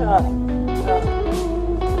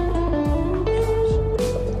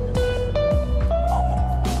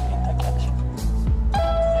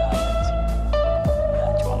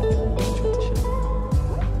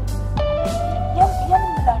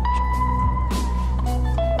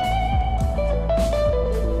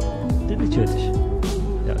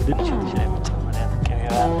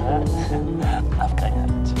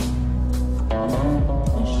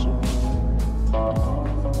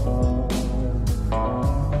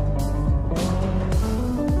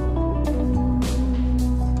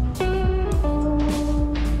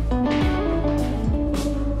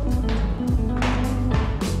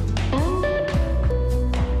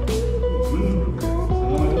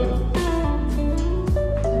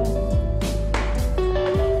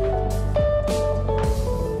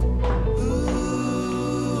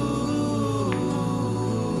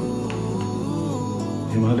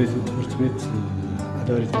የማለት ትምህርት ቤት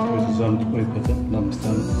አዳሪ ትምህርት ቤት እዛም ቆይበታል ለአምስት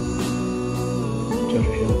ዓመት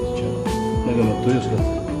ጨርሼ መጥቻለሁ። ነገ መጥቶ ይወስዳል።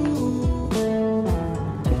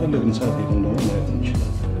 ከፈለግን ሰዓት ሄደን ደግሞ ማየት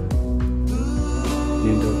እንችላለን። እኔ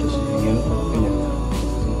እንደው ደስ ይለኛል ታውቀኛለህ።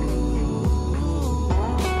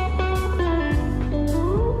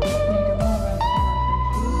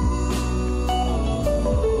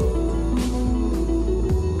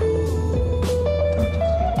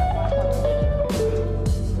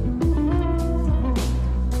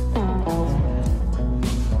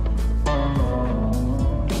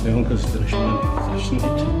 Leon gösterişinden saçını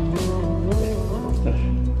hiç.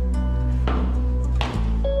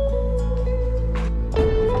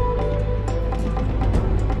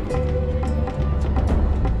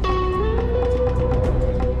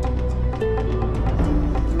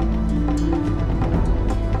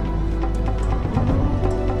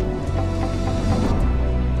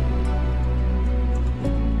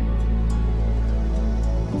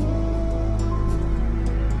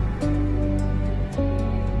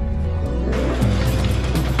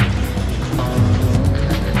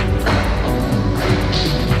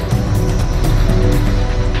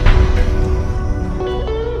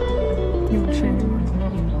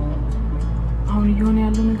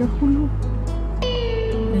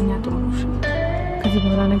 ከዚህ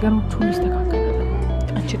በኋላ ነገሮች ሁሉ ይስተካከላሉ።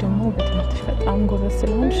 አንቺ ደግሞ በትምህርትሽ በጣም ጎበዝ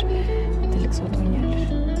ስለሆንሽ ትልቅ ሰው ትሆኛለሽ።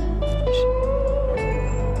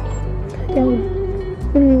 ያው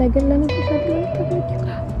ሁሉ ነገር ለነገሽ አይደለም ተፈቅዶ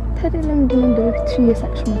ታዲያ ለምንድን ነው እንደበፊትሽ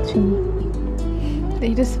እየሳቅሽ ማትሽኝ?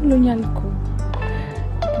 ደስ ብሎኛል እኮ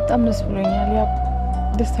በጣም ደስ ብሎኛል። ያው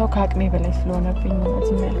ደስታው ከአቅሜ በላይ ስለሆነብኝ ነው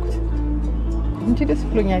እዚህ ያልኩት እንጂ ደስ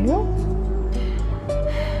ብሎኛል። ያው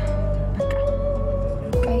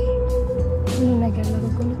ሁሉ ነገር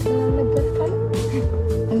ለበጎነት ነበር ካለ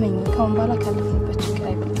እመኝ ካሁን በኋላ ካለፈበት ችግር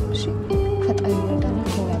አይበልጥም። እሺ ፈጣሪ ይረዳናል፣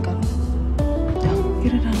 ከኛ ጋር ነው።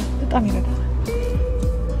 ይረዳናል፣ በጣም ይረዳናል።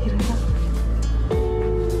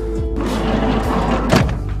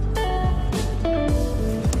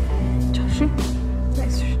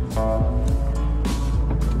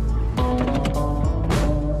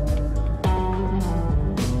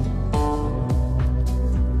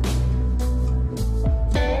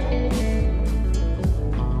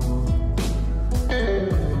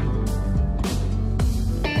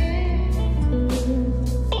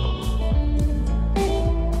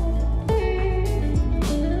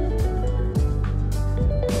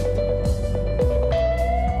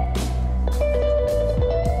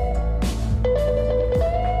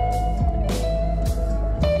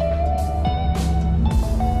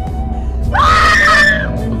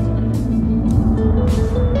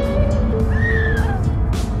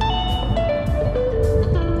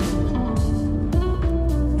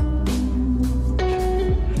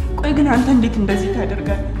 ግን አንተ እንዴት እንደዚህ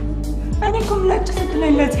ታደርጋለህ? እኔ እኮ ምላጭ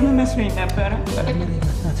ስትለኝ ለዚህ መስሎኝ ነበረ።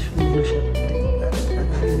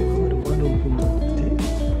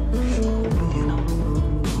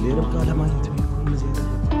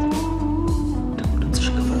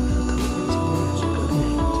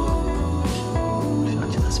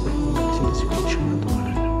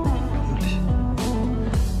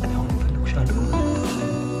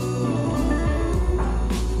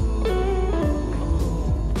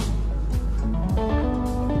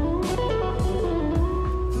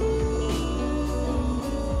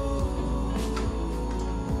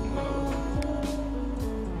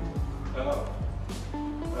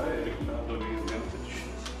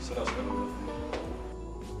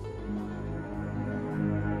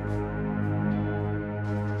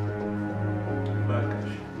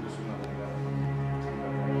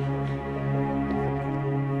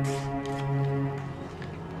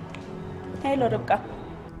 ሄሎ ርብቃ።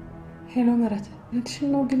 ሄሎ መረት፣ እንትሽ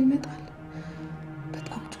ነው ግን ይመጣል።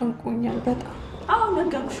 በጣም ጨንቆኛል። በጣም አዎ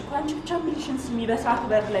ነገርኩሽ እኮ አንቺ ብቻ ሚሊሽን ስሚ በሰዓት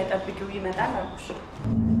በር ላይ ጠብቂው ይመጣል አልኩሽ።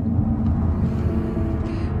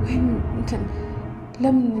 ወይም እንትን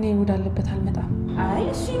ለምን እኔ ወዳለበት አልመጣም? አይ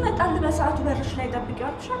እሱ ይመጣል በሰዓቱ በርሽ ላይ ጠብቂው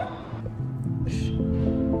አልኩሽ አይደል? እሺ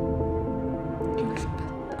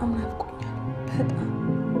በጣም ናፍቆኛል። በጣም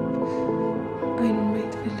አይኑን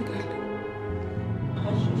ማየት እፈልጋለሁ።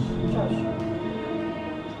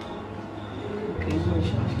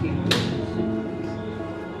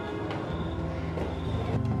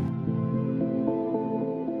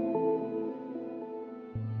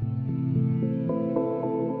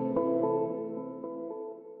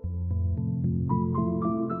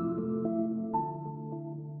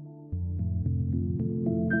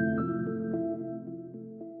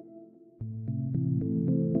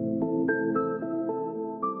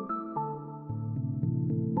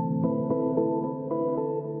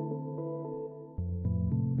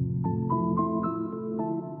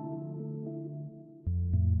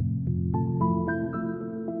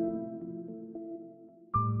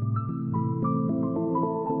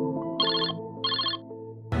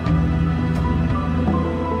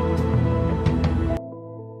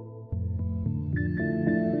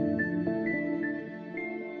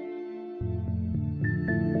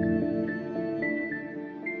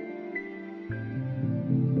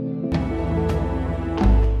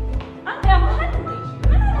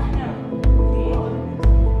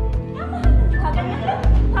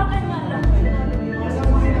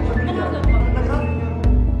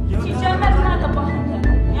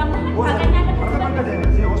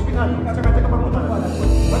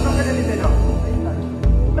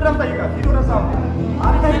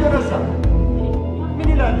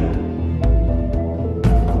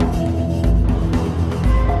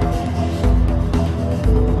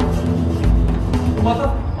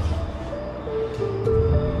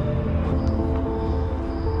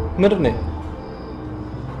 ምንድን ነው?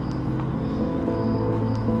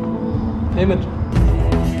 ምንድን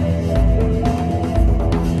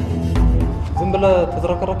ዝም ብለህ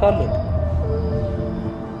ትዝረከረካለህ?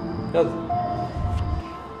 ያዝ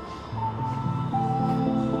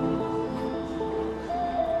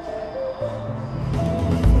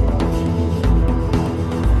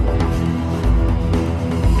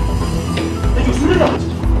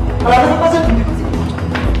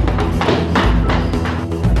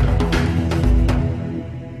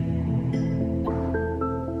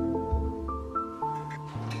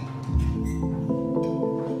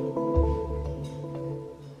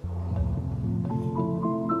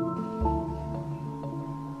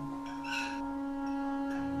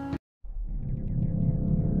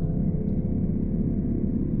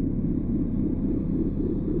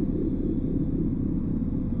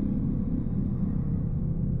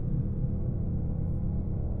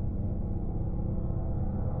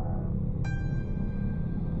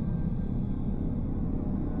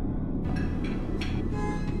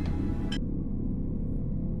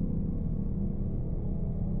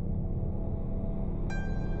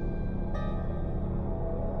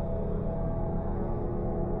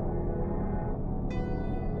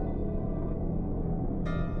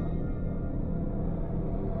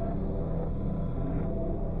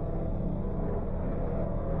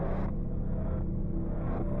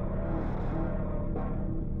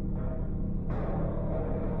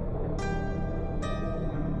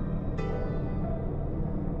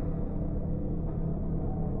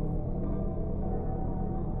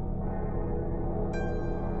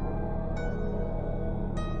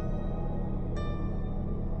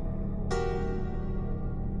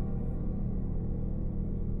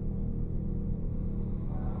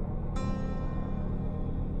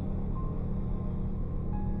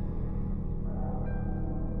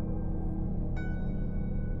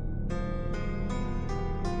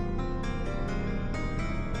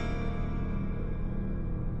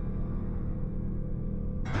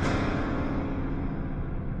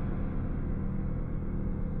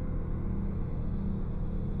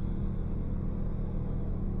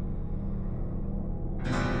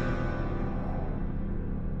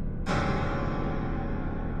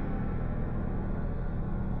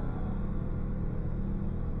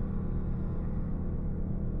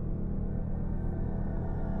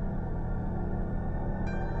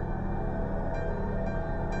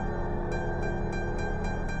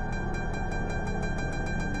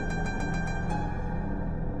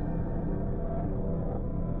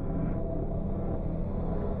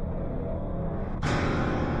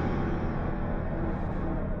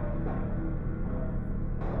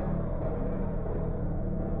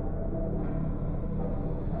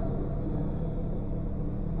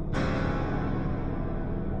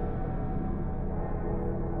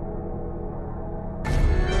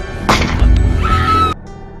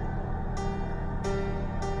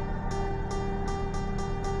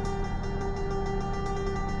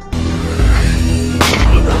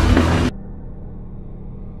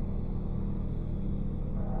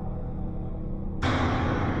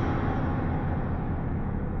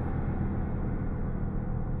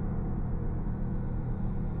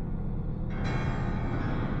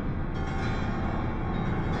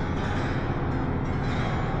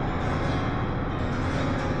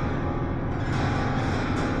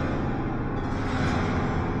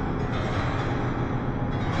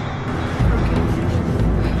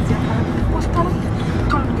ስታረግ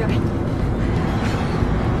ቶሎ ንገረኝ።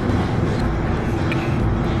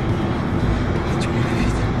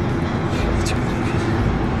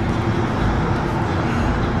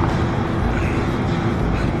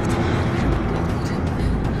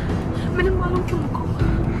 ምንም አልሆንክም እኮ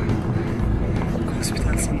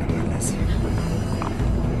ሆስፒታል ስንመለስ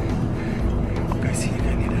ከዚህ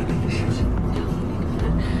ጋር እንሄዳለን።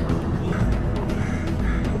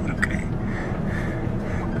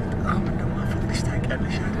 አሁን እንደማፈልግሽ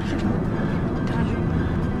ታውቂያለሽ አይደል?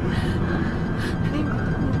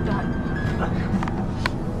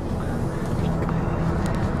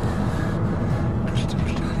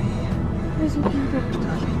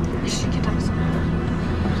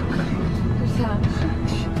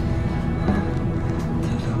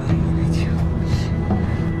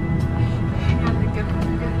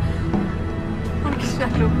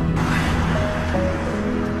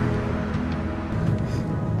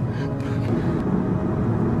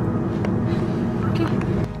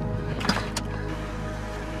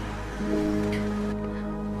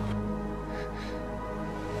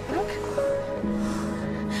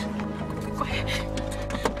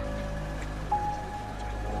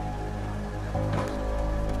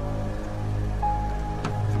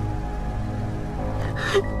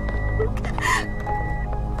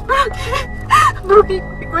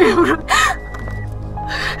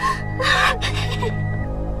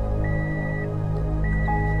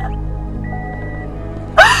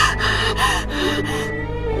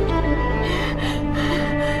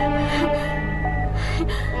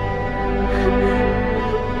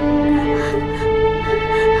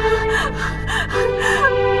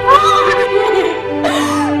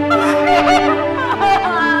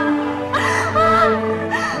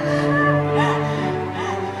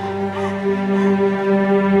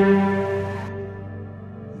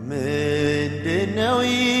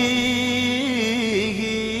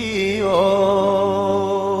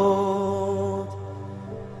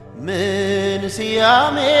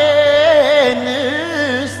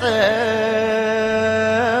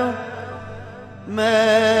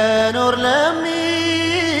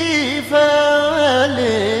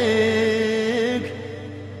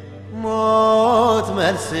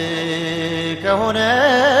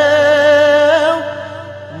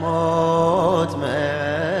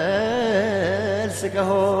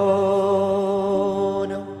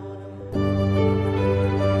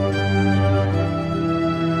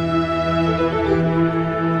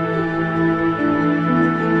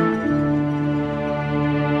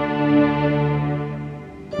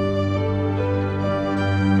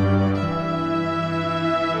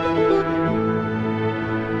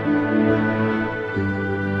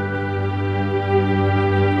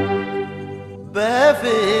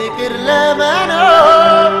 በፍቅር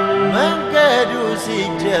ለመኖር መንገዱ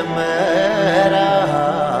ሲጀመር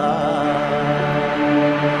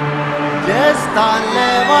ደስታን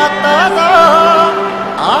ለማጣጣም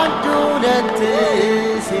አንድ ሁለት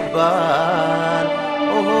ሲባል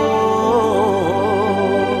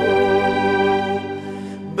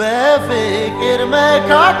በፍቅር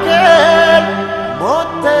መካከል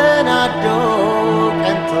ሞት ተናዶ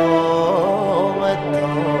ቀንቶ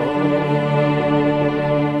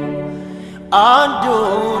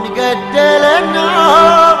አንዱን ገደለና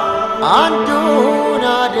አንዱን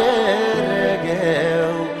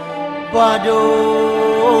አደረገው ባዶ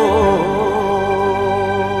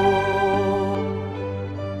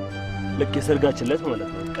ልክ የሰርጋችን ዕለት ማለት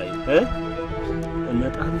ነው። ቃይ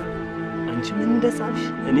እንመጣና አንቺ ምን እንደጻፍሽ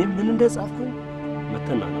እኔ ምን እንደጻፍኩኝ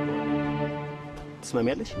መተና ነው።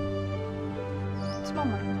 ትስማሚያለሽ?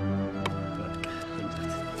 ትስማማለህ?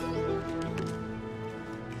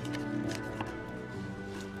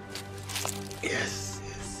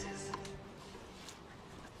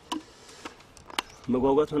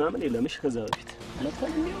 መጓጓት ምናምን የለምሽ ከዛ በፊት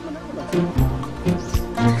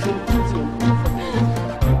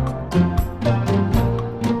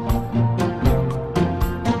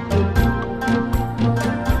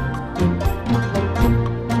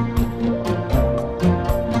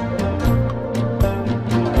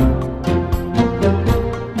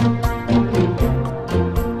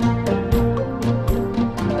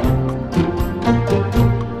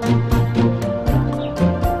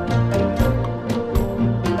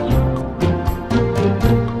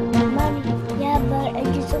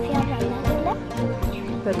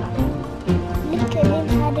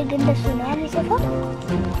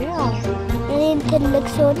ትልቅ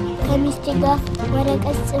ሰው ከሚስቴ ጋር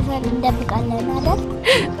ወረቀት ጽፈን እንደብቃለን አይደል?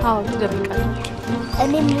 አዎ እንደብቃለን።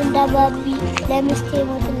 እኔም እንዳባቢ ለሚስቴ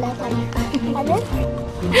ሞትላታለሁ አይደል?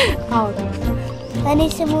 አዎ። እኔ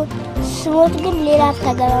ስሞት ግን ሌላ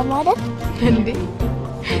አታገባም አይደል? እንዴ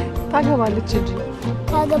ታገባለች እንጂ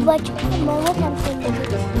ካገባች ማለት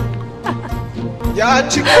አልፈልግም።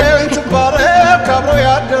 ያቺ ቀን ትባረክ አብሮ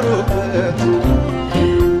ያደሩበት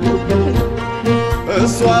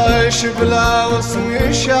እሷ እሺ ብላ እሱም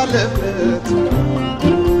ይሻለበት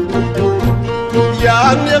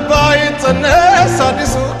ያኔ ባይጸነስ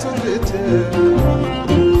አዲሱ ትውልድ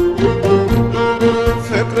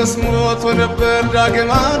ፍቅርስ ሞቶ ነበር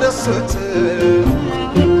ዳግም አደሱት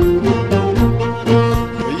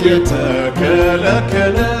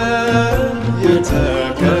የተከለከለ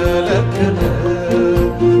የተከለከለ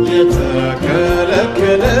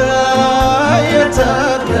የተከለከለ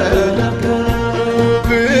የተከለከለ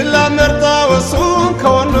ብላ መርጣ ወሱን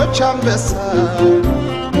ከወንዶች አንበሳ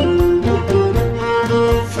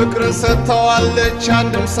ፍቅርን ሰጥተዋለች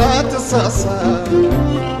አንድም ሳትሳሳ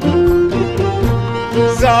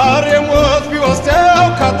ዛሬ ሞት ቢወስደው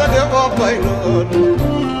ካጠገቧ ባይኖር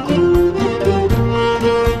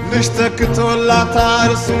ልጅ ተክቶላታል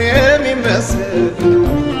እሱን የሚመስል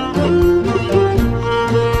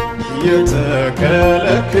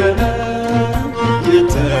የተከለከለ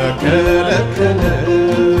የተከለከለ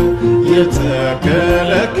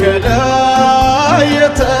የተከለከለ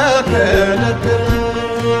የተከለከለ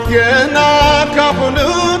ገና ካሁኑ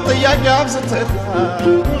ጥያቄ አብዝተሃል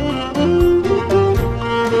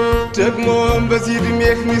ደግሞም በዚህ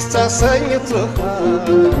ዕድሜህ ሚስት አሰኝቶሃል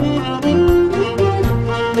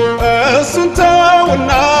እሱን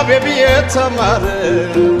ተውና ቤቢዬ ተማረ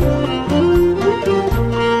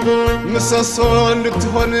ምሰሶ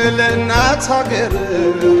እንድትሆን ለእናት ሀገር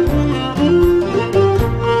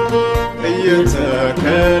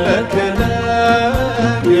የተከለከለ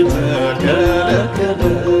የተከለከለ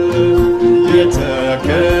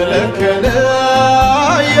የተከለከለ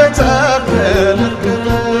የተከለከለ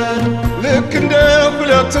ልክ እንደ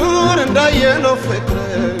ሁለቱን እንዳየነው ፍቅር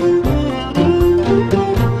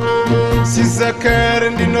ሲዘከር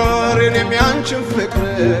እንዲኖር እኔም ያንቺን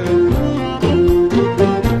ፍቅር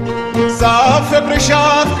ሳፈቅርሽ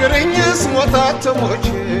አፍቅሪኝስ ሞት አትሞች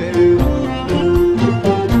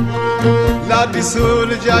ለአዲሱ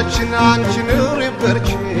ልጃችን አንቺ ኑሪ በርቺ